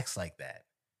nobody acts like that.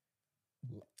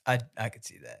 I could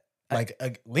see that. Like,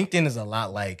 LinkedIn is a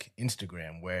lot like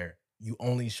Instagram, where you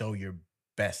only show your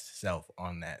best self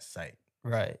on that site.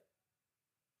 Right.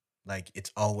 Like,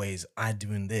 it's always I'm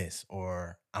doing this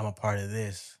or I'm a part of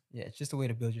this. Yeah, it's just a way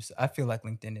to build yourself. I feel like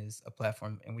LinkedIn is a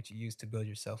platform in which you use to build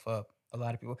yourself up. A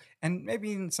lot of people, and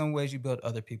maybe in some ways you build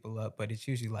other people up, but it's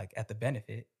usually like at the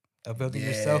benefit of building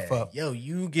yourself Yeah. up. Yo,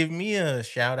 you give me a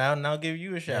shout out and I'll give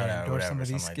you a shout out. Or endorse whatever, some of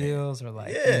these something like that. skills or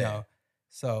like, Yeah.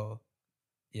 so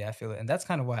yeah, I feel it. And that's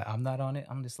kind of why I'm not on it.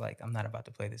 I'm just like, I'm not about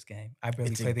to play this game. I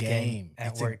barely It's play a the game. game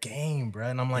at It's work. a game, bro.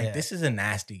 And I'm like, Yeah. this is a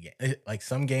nasty game. Like,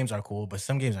 some games are cool, but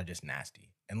some games are just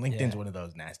nasty. And LinkedIn's Yeah. one of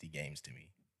those nasty games to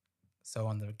me. So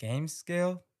on the game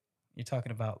scale, you're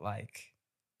talking about like,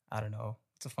 I don't know,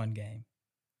 it's a fun game.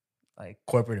 Like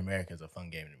Corporate America is a fun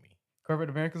game to me. Corporate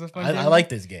America's a fun I game. like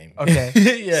this game. Okay.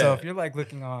 Yeah. So if you're like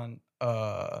looking on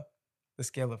the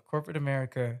scale of Corporate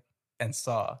America and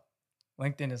Saw,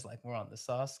 LinkedIn is like more on the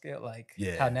Saw scale, like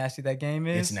Yeah. how nasty that game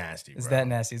is. It's nasty. It's bro. that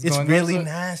nasty. It's going really up, so-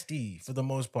 nasty for the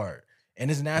most part. And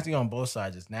it's nasty on both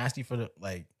sides. It's nasty for the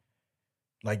like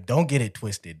don't get it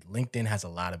twisted. LinkedIn has a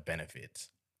lot of benefits.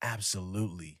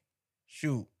 Absolutely.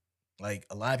 Shoot. Like,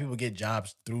 a lot of people get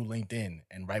jobs through LinkedIn,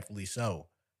 and rightfully so.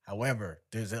 However,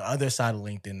 there's the other side of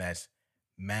LinkedIn that's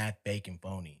mad, fake, and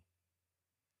phony.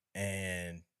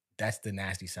 And that's the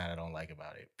nasty side I don't like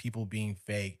about it. People being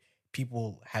fake,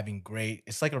 people having great,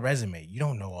 it's like a resume. You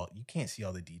don't know you can't see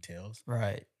all the details.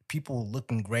 Right. People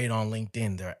looking great on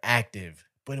LinkedIn, they're active.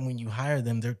 But when you hire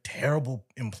them, they're terrible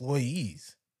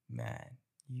employees. Man.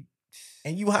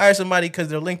 And you hire somebody because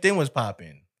their LinkedIn was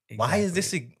popping.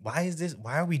 Exactly.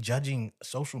 Why are we judging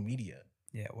social media?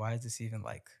 Yeah, why is this even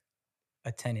like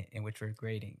a tenant in which we're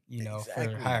grading, Exactly.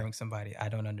 for hiring somebody? I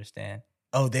don't understand.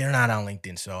 Oh, they're not on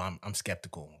LinkedIn, so I'm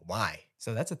skeptical. Why?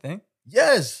 So that's a thing?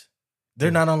 Yes. They're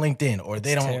Dude, not on LinkedIn, or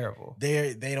they It's don't terrible.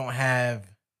 they don't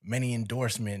have many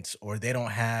endorsements, or they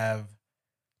don't have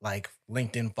like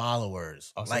LinkedIn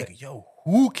followers. Oh, so like, yo,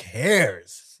 who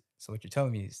cares? So what you're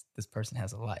telling me is this person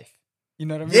has a life. You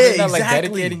know what I mean? Yeah, They're not like exactly.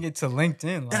 dedicating it to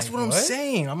LinkedIn. That's Like, what I'm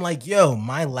saying. I'm like, yo,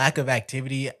 my lack of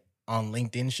activity on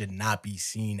LinkedIn should not be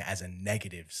seen as a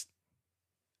negative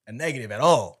at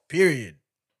all, period.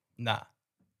 Nah.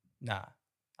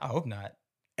 I hope not.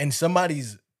 And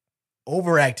somebody's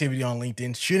overactivity on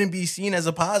LinkedIn shouldn't be seen as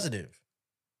a positive.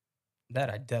 That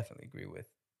I definitely agree with.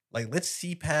 Like, let's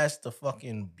see past the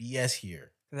fucking BS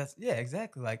here.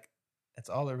 Exactly. Like that's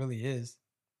all it really is.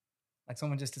 Like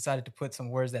someone just decided to put some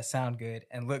words that sound good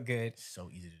and look good. It's so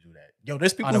easy to do that. Yo,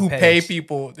 there's people On a who pay page.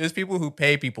 people. There's people who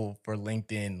pay people for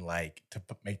LinkedIn, like, to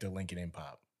make their LinkedIn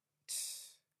pop.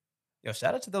 Yo,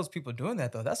 shout out to those people doing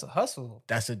that though. That's a hustle.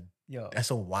 That's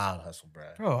a wild hustle, bro.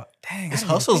 Bro, dang. It's I didn't even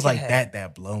hustles think like of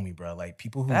that blow me, bro. Like,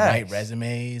 people who write Facts.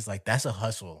 resumes, like, that's a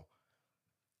hustle.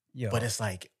 Yo, But it's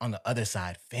like, on the other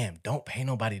side, fam, don't pay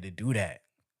nobody to do that.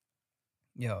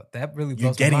 that really blows You're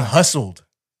my getting mind. hustled.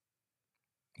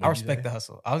 I respect the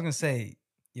hustle. I was gonna say,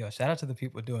 yo, shout out to the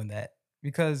people doing that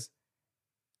because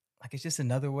like it's just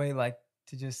another way like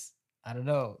to just I don't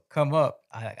know come up.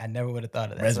 I never would have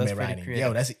thought of that. Resume so that's pretty writing. creative.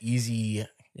 Yo, that's easy. If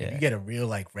Yeah. you get a real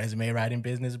like resume writing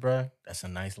business, bro, that's a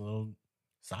nice little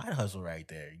side hustle right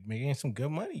there. You making some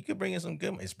good money. You could bring in some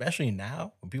good money, especially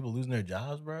now when people losing their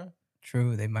jobs, bro.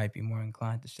 True, they might be more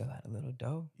inclined to shell out a little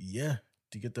dough. Yeah,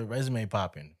 to get the resume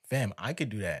popping. Fam, I could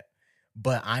do that.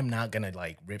 But I'm not gonna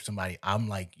like rip somebody. I'm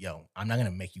like, yo, I'm not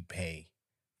gonna make you pay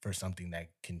for something that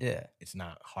can Yeah, it's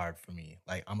not hard for me.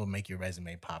 Like I'm gonna make your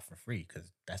resume pop for free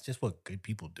because that's just what good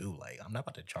people do. Like I'm not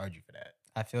about to charge you for that.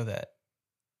 I feel that.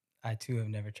 I too have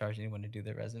never charged anyone to do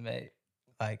their resume.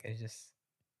 Like it's just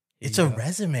here It's you a go.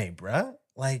 resume, bruh.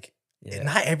 Like Yeah,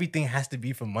 not everything has to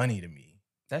be for money to me.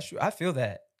 that's true. I feel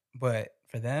that, but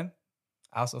for them,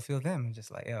 I also feel them. I'm just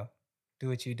like, yo, do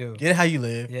what you do. Get it how you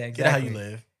live. Yeah, Get it how you exactly.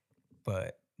 live.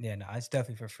 But yeah, no, it's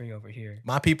definitely for free over here.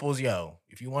 My people's, yo,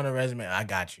 if you want a resume, I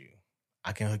got you.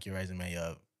 I can hook your resume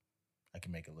up. I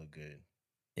can make it look good.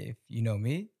 If you know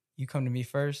me, you come to me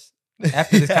first.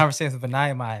 After this conversation with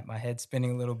Benaya, my head's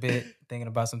spinning a little bit, thinking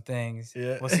about some things.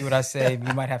 Yeah. We'll see what I say.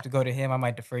 You might have to go to him. I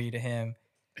might defer you to him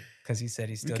because he said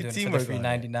he's We still can doing it for the teamwork free on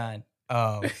it.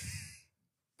 $99.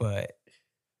 But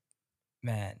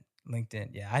man, LinkedIn.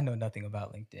 Yeah, I know nothing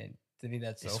about LinkedIn. To me,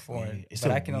 that's so It's foreign. weird. It's But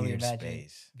a I can only weird imagine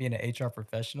space. being an HR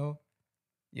professional.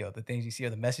 Yo, the things you see or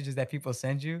the messages that people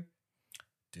send you.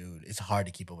 Dude, it's hard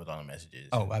to keep up with all the messages.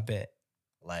 Oh, I bet.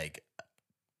 Like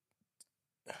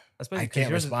Especially I 'cause can't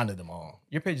yours respond to them all.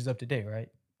 Your page is up to date, right?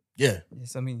 Yeah.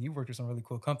 Yes, I mean, you worked with some really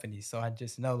cool companies. So I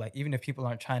just know, like, even if people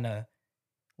aren't trying to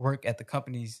work at the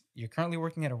companies you're currently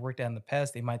working at or worked at in the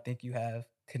past, they might think you have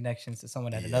connections to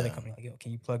someone at another Yeah. company. Like, yo,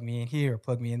 can you plug me in here or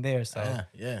plug me in there? So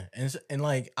Yeah. And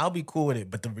like I'll be cool with it,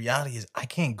 but the reality is I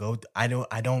can't go I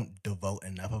don't devote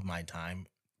enough of my time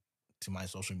to my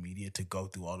social media to go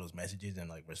through all those messages and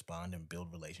like respond and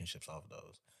build relationships off of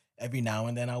those. Every now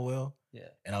and then I will, yeah,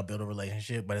 and I'll build a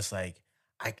relationship, but it's like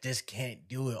I just can't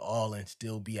do it all and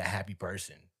still be a happy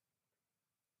person.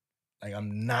 Like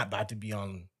I'm not about to be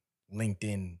on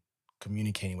LinkedIn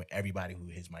communicating with everybody who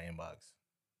hits my inbox.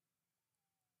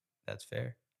 that's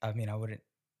fair. I mean, I wouldn't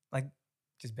like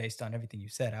just based on everything you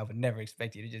said, I would never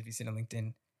expect you to just be sitting on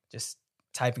LinkedIn just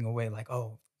typing away like,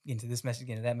 oh, get into this message,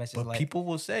 get into that message. But Like, people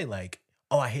will say like,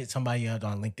 "Oh, I hit somebody up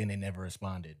on LinkedIn, they never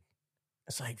responded."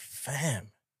 It's like,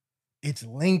 fam, it's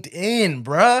LinkedIn,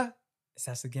 bruh.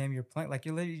 that's the game you're playing. Like,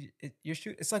 you're literally, you're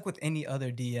shooting. It's like with any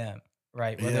other DM,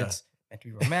 right? Whether Yeah. it's meant to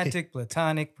be romantic,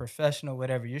 platonic, professional,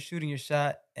 whatever. You're shooting your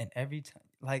shot, and every time,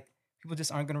 like, people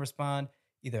just aren't going to respond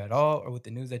either at all or with the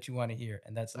news that you want to hear,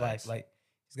 and that's life. Facts. Like,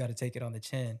 you just got to take it on the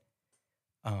chin.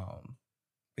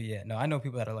 But yeah, no, I know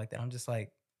people that are like that. I'm just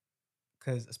like,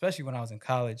 because especially when I was in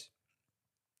college,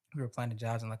 we were applying to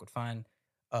jobs and like would find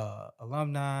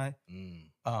alumni,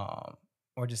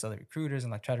 or just other recruiters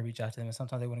and like try to reach out to them. And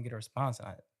sometimes they wouldn't get a response,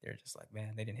 and they're just like,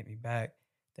 man, they didn't hit me back.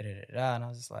 And I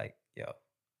was just like, yo,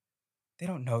 they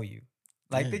don't know you.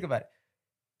 Like, Yeah. think about it.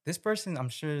 This person, I'm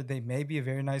sure they may be a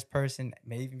very nice person,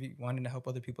 maybe be wanting to help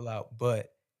other people out,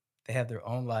 but they have their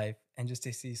own life. And just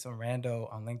to see some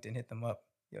rando on LinkedIn hit them up,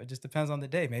 it just depends on the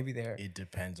day. Maybe they're It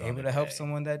depends on able the to help day.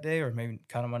 someone that day, or maybe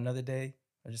count them on another day.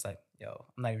 Or just like, yo,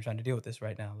 I'm not even trying to deal with this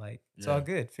right now. Like, it's all Yeah.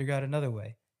 good. Figure out another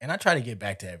way. And I try to get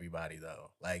back to everybody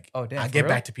though. Like, Oh, damn, I for get real?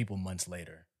 back to people months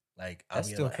later. Like, I'll That's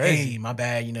be still like, crazy. hey, my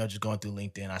bad, just going through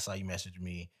LinkedIn. I saw you message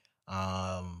me.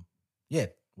 Yeah,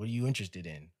 what are you interested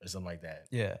in? Or something like that.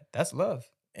 Yeah, that's love.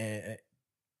 And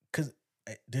because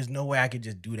there's no way I could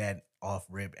just do that off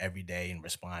rip every day and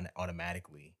respond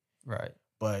automatically. Right.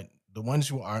 But the ones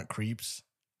who aren't creeps,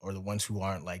 or the ones who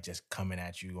aren't like just coming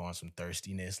at you on some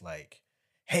thirstiness, like,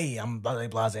 hey, I'm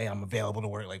blase, I'm available to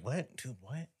work. Like, what? Dude,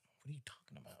 what? What are you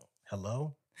talking about?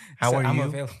 Hello? How So are I'm you?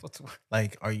 available to work.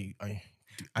 Like, are you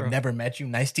dude, I've Bro. never met you.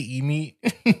 Nice to meet.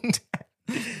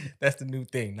 That's the new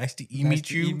thing. Nice to Nice meet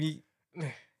to you. meet.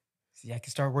 See, I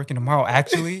can start working tomorrow.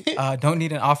 Actually, don't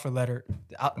need an offer letter.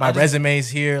 My I just- resume's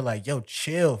here. Like, yo,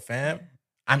 chill, fam.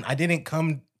 I didn't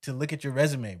come to look at your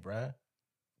resume, bruh.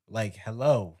 Like,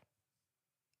 hello.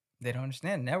 They don't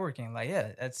understand networking. Like,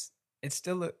 yeah, it's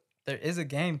still there is a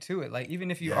game to it. Like,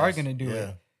 even if you are Yes, gonna do yeah.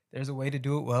 it, there's a way to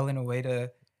do it well and a way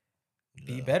to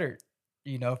be Yeah. better.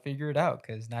 Figure it out,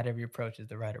 because not every approach is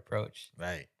the right approach.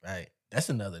 Right. That's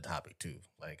another topic too.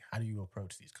 Like, how do you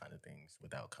approach these kind of things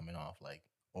without coming off like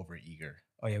over eager?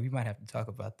 Oh yeah, we might have to talk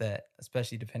about that,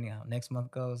 especially depending on how next month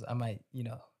goes. I might,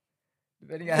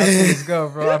 depending on how things go,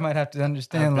 bro, I might have to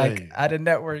understand feel like you. how to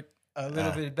network a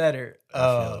little bit better. I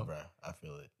feel it, bro. I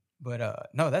feel it. But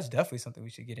no, that's definitely something we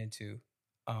should get into.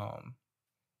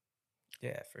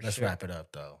 Yeah, for Let's sure. wrap it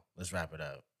up though. Let's wrap it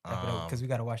up. Because we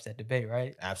got to watch that debate,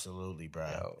 right? Absolutely, bro.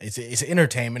 Yo. It's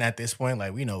entertainment at this point.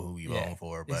 Like we know who you Yeah, voting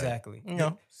for, but exactly. you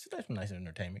know, that's some nice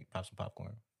entertainment. Pop some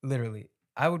popcorn. Literally,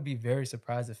 I would be very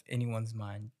surprised if anyone's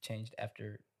mind changed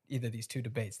after either of these two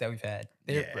debates that we've had.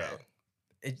 Yeah. Bro.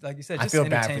 Like you said, I just feel bad for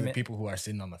the entertainment. people who are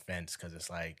sitting on the fence because it's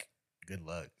like, good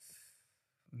luck.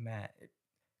 Man, if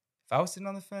I was sitting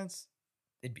on the fence,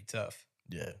 it'd be tough.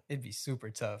 Yeah, It'd be super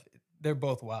tough. They're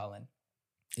both wilding.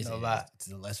 it's No a lie. It's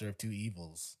the lesser of two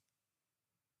evils.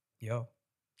 Yo,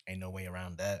 Ain't no way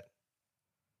around that.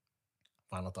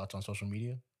 Final thoughts on social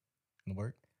media and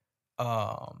work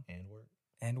and work.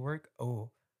 and work.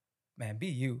 Oh, man, be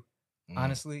you. Mm,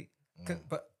 Honestly, mm.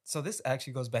 but so this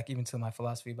actually goes back even to my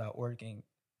philosophy about working.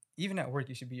 Even at work,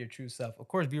 you should be your true self. Of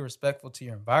course, be respectful to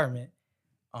your environment,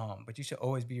 but you should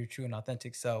always be your true and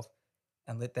authentic self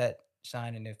and let that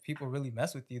shine. And if people really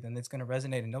mess with you, then it's going to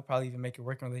resonate and they'll probably even make your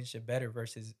working relationship better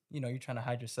versus, you're trying to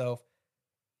hide yourself.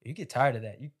 You get tired of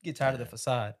that. You get tired of the Yeah.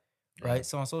 facade, right? Yeah.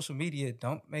 So on social media,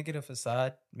 don't make it a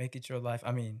facade. Make it your life.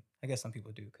 I mean, I guess some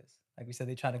people do because, like we said,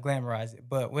 they try to glamorize it,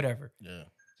 but whatever. Yeah.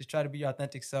 Just try to be your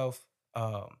authentic self.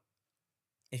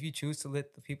 If you choose to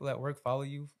let the people at work follow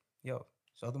you,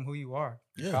 show them who you are.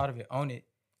 Be Yeah. proud of it. Own it.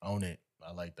 Own it.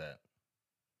 I like that.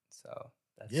 So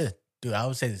that's Yeah. Dude, I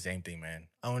would say the same thing, man.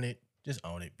 Own it. Just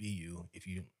own it. Be you. If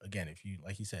you,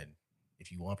 like you said,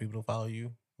 if you want people to follow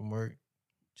you from work,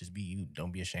 just be you.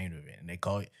 Don't be ashamed of it. And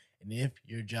and if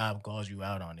your job calls you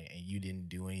out on it and you didn't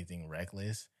do anything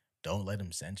reckless, don't let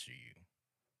them censor you.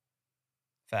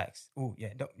 Facts. Oh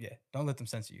yeah, don't let them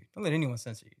censor you. Don't let anyone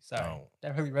censor you. Sorry, Don't.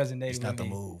 that really resonated. It's with not the me.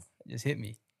 move. It just hit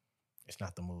me. It's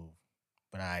not the move.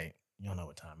 But you don't know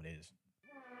what time it is.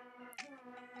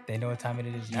 They know what time it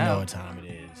is You now. know what time it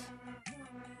is.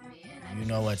 You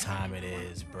know what time it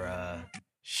is, bruh.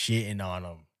 Shitting on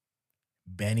him.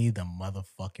 Benny the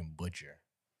motherfucking Butcher.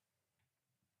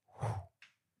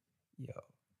 Yo,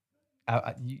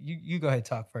 you go ahead and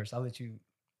talk first. I'll let you.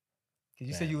 Cause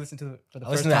you said you listened to it for the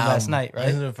first time last night, I right?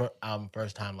 listened to the album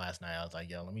first time last night. I was like,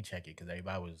 yo, let me check it because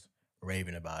everybody was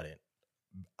raving about it.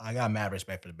 I got mad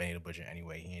respect for the Benny the Butcher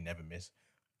anyway. He ain't never missed.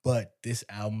 But this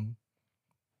album,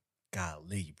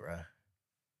 golly, bruh.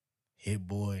 Hit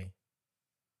Boy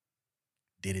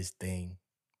did his thing.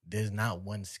 There's not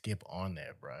one skip on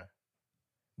there, bruh.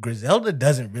 Griselda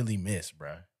doesn't really miss,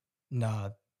 bruh. Nah,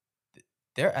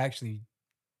 they're actually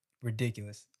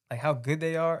ridiculous. Like how good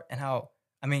they are and how,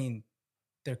 I mean,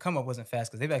 their come up wasn't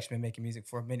fast because they've actually been making music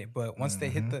for a minute. But once they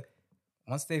hit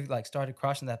once they've like started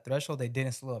crossing that threshold, they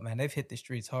didn't slow up, man. They've hit the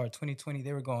streets hard. 2020,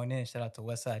 they were going in. Shout out to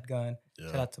Westside Gun.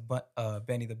 Yeah. Shout out to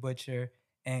Benny the Butcher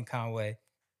and Conway.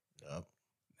 Yep.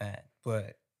 Man,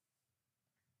 but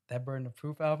that Burden of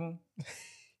Proof album,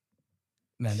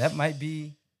 man, that might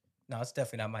be. No, it's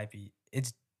definitely not might be.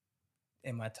 It's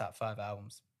in my top 5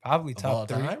 albums. Probably Of all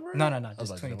top 3. time, right? No, I was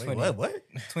just like, 2020. wait, what?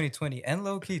 2020 and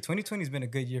low key. 2020 has been a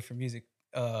good year for music.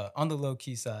 On the low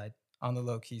key side.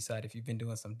 If you've been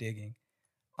doing some digging.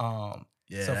 Yeah,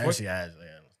 so actually has.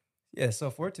 Yeah, so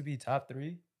for it to be top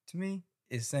 3 to me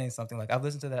is saying something. Like I've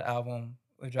listened to that album.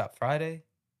 It dropped Friday.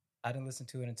 I didn't listen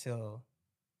to it until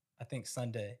I think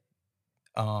Sunday.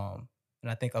 And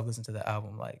I think I've listened to the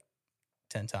album like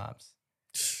 10 times.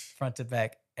 Front to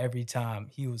back every time.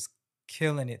 He was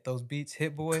killing it. Those beats,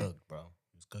 Hit Boy. Cooked, bro.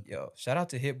 He was cooked. Yo, shout out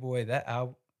to Hit Boy. That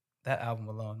album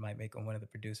alone might make him one of the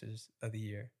producers of the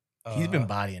year. He's been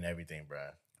bodying everything, bro.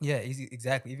 Yeah,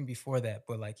 exactly. Even before that,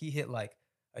 but like he hit like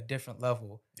a different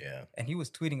level. Yeah. And he was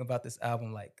tweeting about this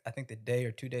album like I think the day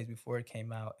or 2 days before it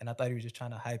came out, and I thought he was just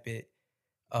trying to hype it.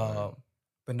 Right.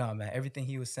 But no, man, everything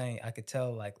he was saying, I could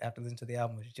tell like after listening to the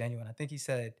album was genuine. I think he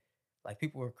said like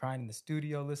people were crying in the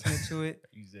studio listening to it.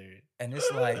 You serious? And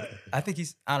it's like I think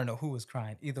I don't know who was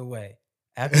crying. Either way,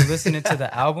 after listening to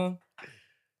the album,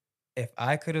 if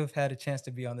I could have had a chance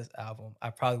to be on this album, I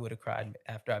probably would have cried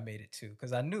after I made it too,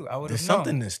 because I knew I would have. There's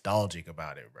something nostalgic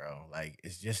about it, bro. Like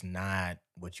it's just not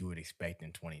what you would expect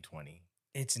in 2020.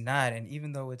 It's not, and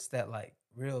even though it's that like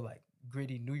real like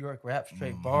gritty New York rap,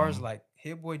 straight bars, like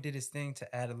Hit Boy did his thing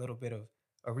to add a little bit of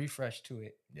a refresh to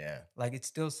it. Yeah, like it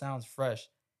still sounds fresh,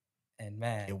 and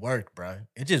man, it worked, bro.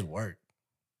 It just worked.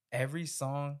 Every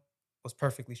song was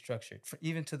perfectly structured,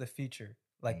 even to the feature,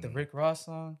 like the Rick Ross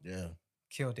song. Yeah.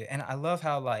 Killed it. And I love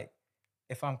how, like,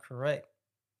 if I'm correct,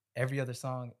 every other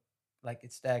song, like,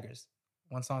 it staggers.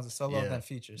 One song's a solo, then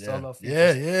feature, solo, feature.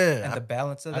 Yeah. And the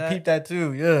balance of that. I peeped that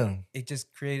too, yeah. It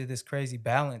just created this crazy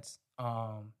balance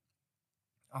on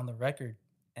the record.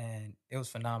 And it was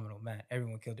phenomenal, man.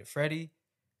 Everyone killed it. Freddie.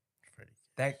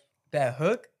 That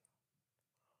hook,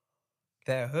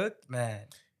 man.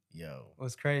 Yo.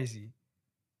 Was crazy.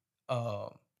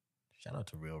 Shout out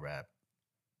to Real Rap.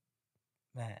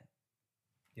 Man,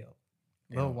 yo,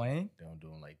 They Lil don't- Wayne, They don't do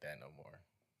them like that no more.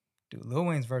 dude, Lil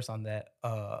Wayne's verse on that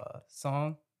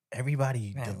song.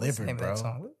 Everybody Man, what's the delivered, name of bro. that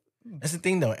song? That's the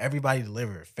thing, though. Everybody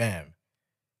delivered, fam.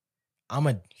 I'm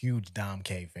a huge Dom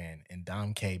K fan, and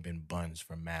Dom K been buns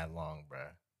for mad long, bro.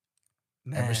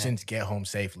 Man. Ever since Get Home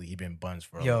Safely, he been buns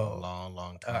for a Yo, long,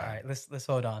 long All time. right, let's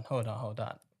hold on.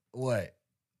 What?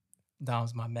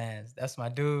 Dom's my man. That's my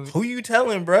dude. Who you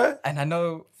telling, bro? And I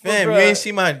know, Fam, bruh,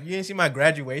 you ain't see my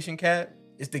graduation cap?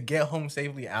 It's the Get Home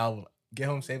Safely album. Get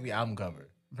Home Safely album cover.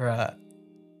 bruh.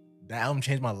 That album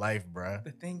changed my life, bro.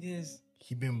 The thing is,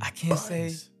 He been. I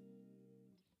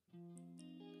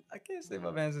can't say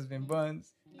my man's has been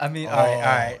buns. I mean, all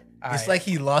right. It's like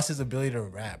he lost his ability to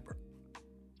rap, bro.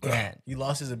 Man, He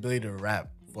lost his ability to rap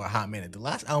for a hot minute. The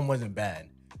last album wasn't bad.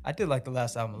 I did like the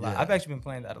last album a lot. Yeah. I've actually been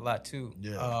playing that a lot too.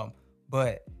 Yeah.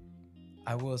 But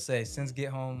I will say, since Get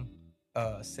Home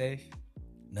Safe,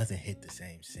 Nothing hit the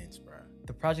same since, bro.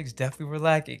 the projects definitely were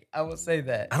lacking. I will say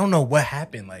that. I don't know what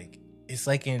happened. Like, it's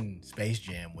like in Space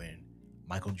Jam when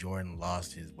Michael Jordan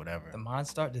lost his whatever. Did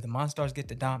the Monstars get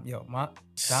to Dom? Yo,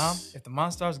 Dom, if the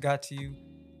Monstars got to you,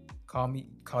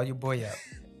 call your boy up.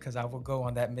 Because I will go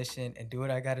on that mission and do what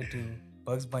I got to do,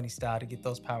 Bugs Bunny style, to get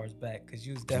those powers back. Because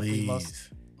you was definitely Please.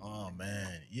 Oh,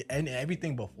 man. Yeah, and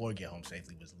everything before Get Home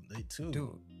Safely was lit, too.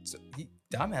 Dude, so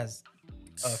Dom has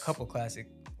a couple classic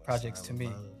projects to me.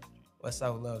 West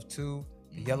Side with Love 2.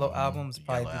 The Yellow album is The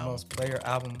probably Yellow the album. most player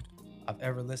album I've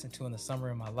ever listened to in the summer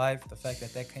of my life. The fact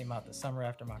that came out the summer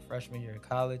after my freshman year of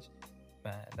college,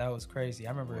 man, that was crazy.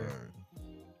 I remember Word.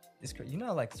 it's you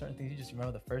know, like certain things you just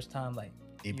remember the first time, like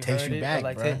It you takes heard you it, or back,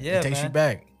 like, bro. yeah, It takes you man.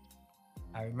 back.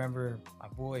 I remember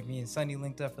me and Sonny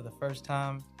linked up for the first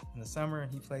time in the summer,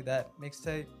 and he played that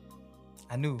mixtape.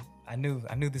 I knew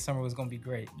the summer was gonna be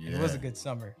great. It was a Yeah. good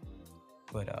summer,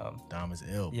 but Dom is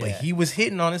ill. Yeah. But he was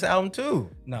hitting on this album, too.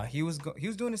 no, he was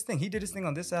doing his thing. He did his thing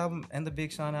on this album and the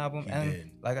Big Sean album, He and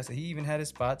did. like I said, he even had his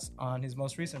spots on his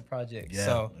most recent project. Yeah,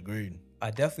 So agreed. I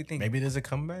definitely think Maybe there's a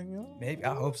comeback, you know? maybe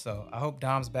I hope so. I hope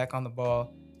Dom's back on the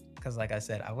ball. Because, like I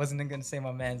said, I wasn't gonna say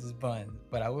my man's is bun,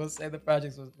 but I will say the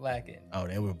projects was lacking. Oh,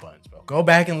 they were buns, bro. Go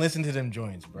back and listen to them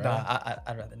joints, bro. Nah,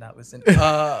 I'd rather not listen.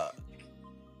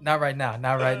 Not right now.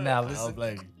 Not right now. I'll Listen.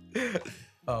 blame you.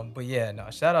 But yeah, no.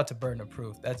 Shout out to Burden of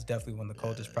Proof. That's definitely one of the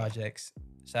coldest projects.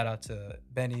 Shout out to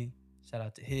Benny. Shout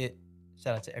out to Hit.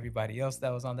 Shout out to everybody else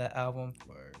that was on that album.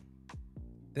 Word.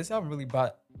 This album really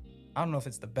brought. I don't know if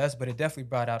it's the best, but it definitely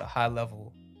brought out a high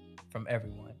level from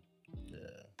everyone. Yeah.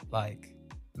 Like,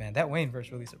 man, that Wayne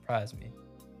verse really surprised me.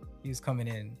 He was coming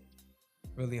in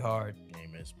really hard. You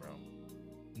ain't miss, bro.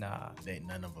 Nah,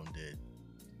 None of them did.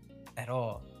 at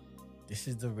all. This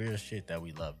is the real shit that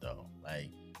we love, though.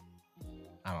 Like,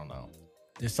 I don't know.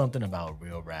 There's something about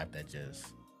real rap that just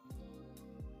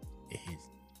it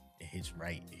hits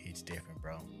right. It hits different,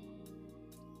 bro.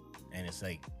 And it's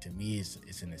like, to me,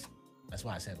 it's in this. That's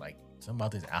why I said, like, something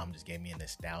about this album just gave me a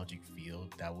nostalgic feel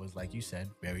that was, like you said,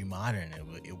 very modern.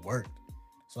 It worked.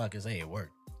 So I can say it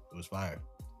worked. It was fire.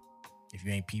 If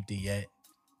you ain't peeped it yet,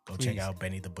 go check Please. out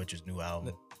Benny the Butcher's new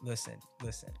album. Listen.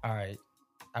 All right.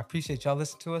 I appreciate y'all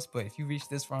listening to us, but if you reach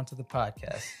this far into the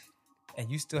podcast and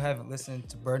you still haven't listened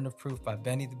to Burden of Proof by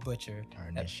Benny the Butcher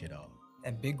Turn that shit off.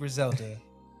 and Big Griselda,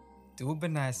 do what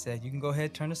Benai said. You can go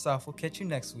ahead, turn us off. We'll catch you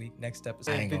next week, next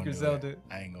episode. I ain't Big gonna Griselda. do it.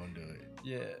 I ain't gonna do it.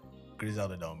 Yeah.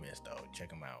 Griselda don't miss though. Check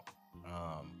them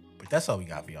out. But that's all we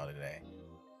got for y'all today.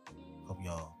 Hope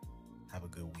y'all have a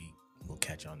good week. We'll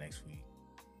catch y'all next week.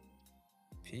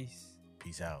 Peace.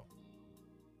 Peace out.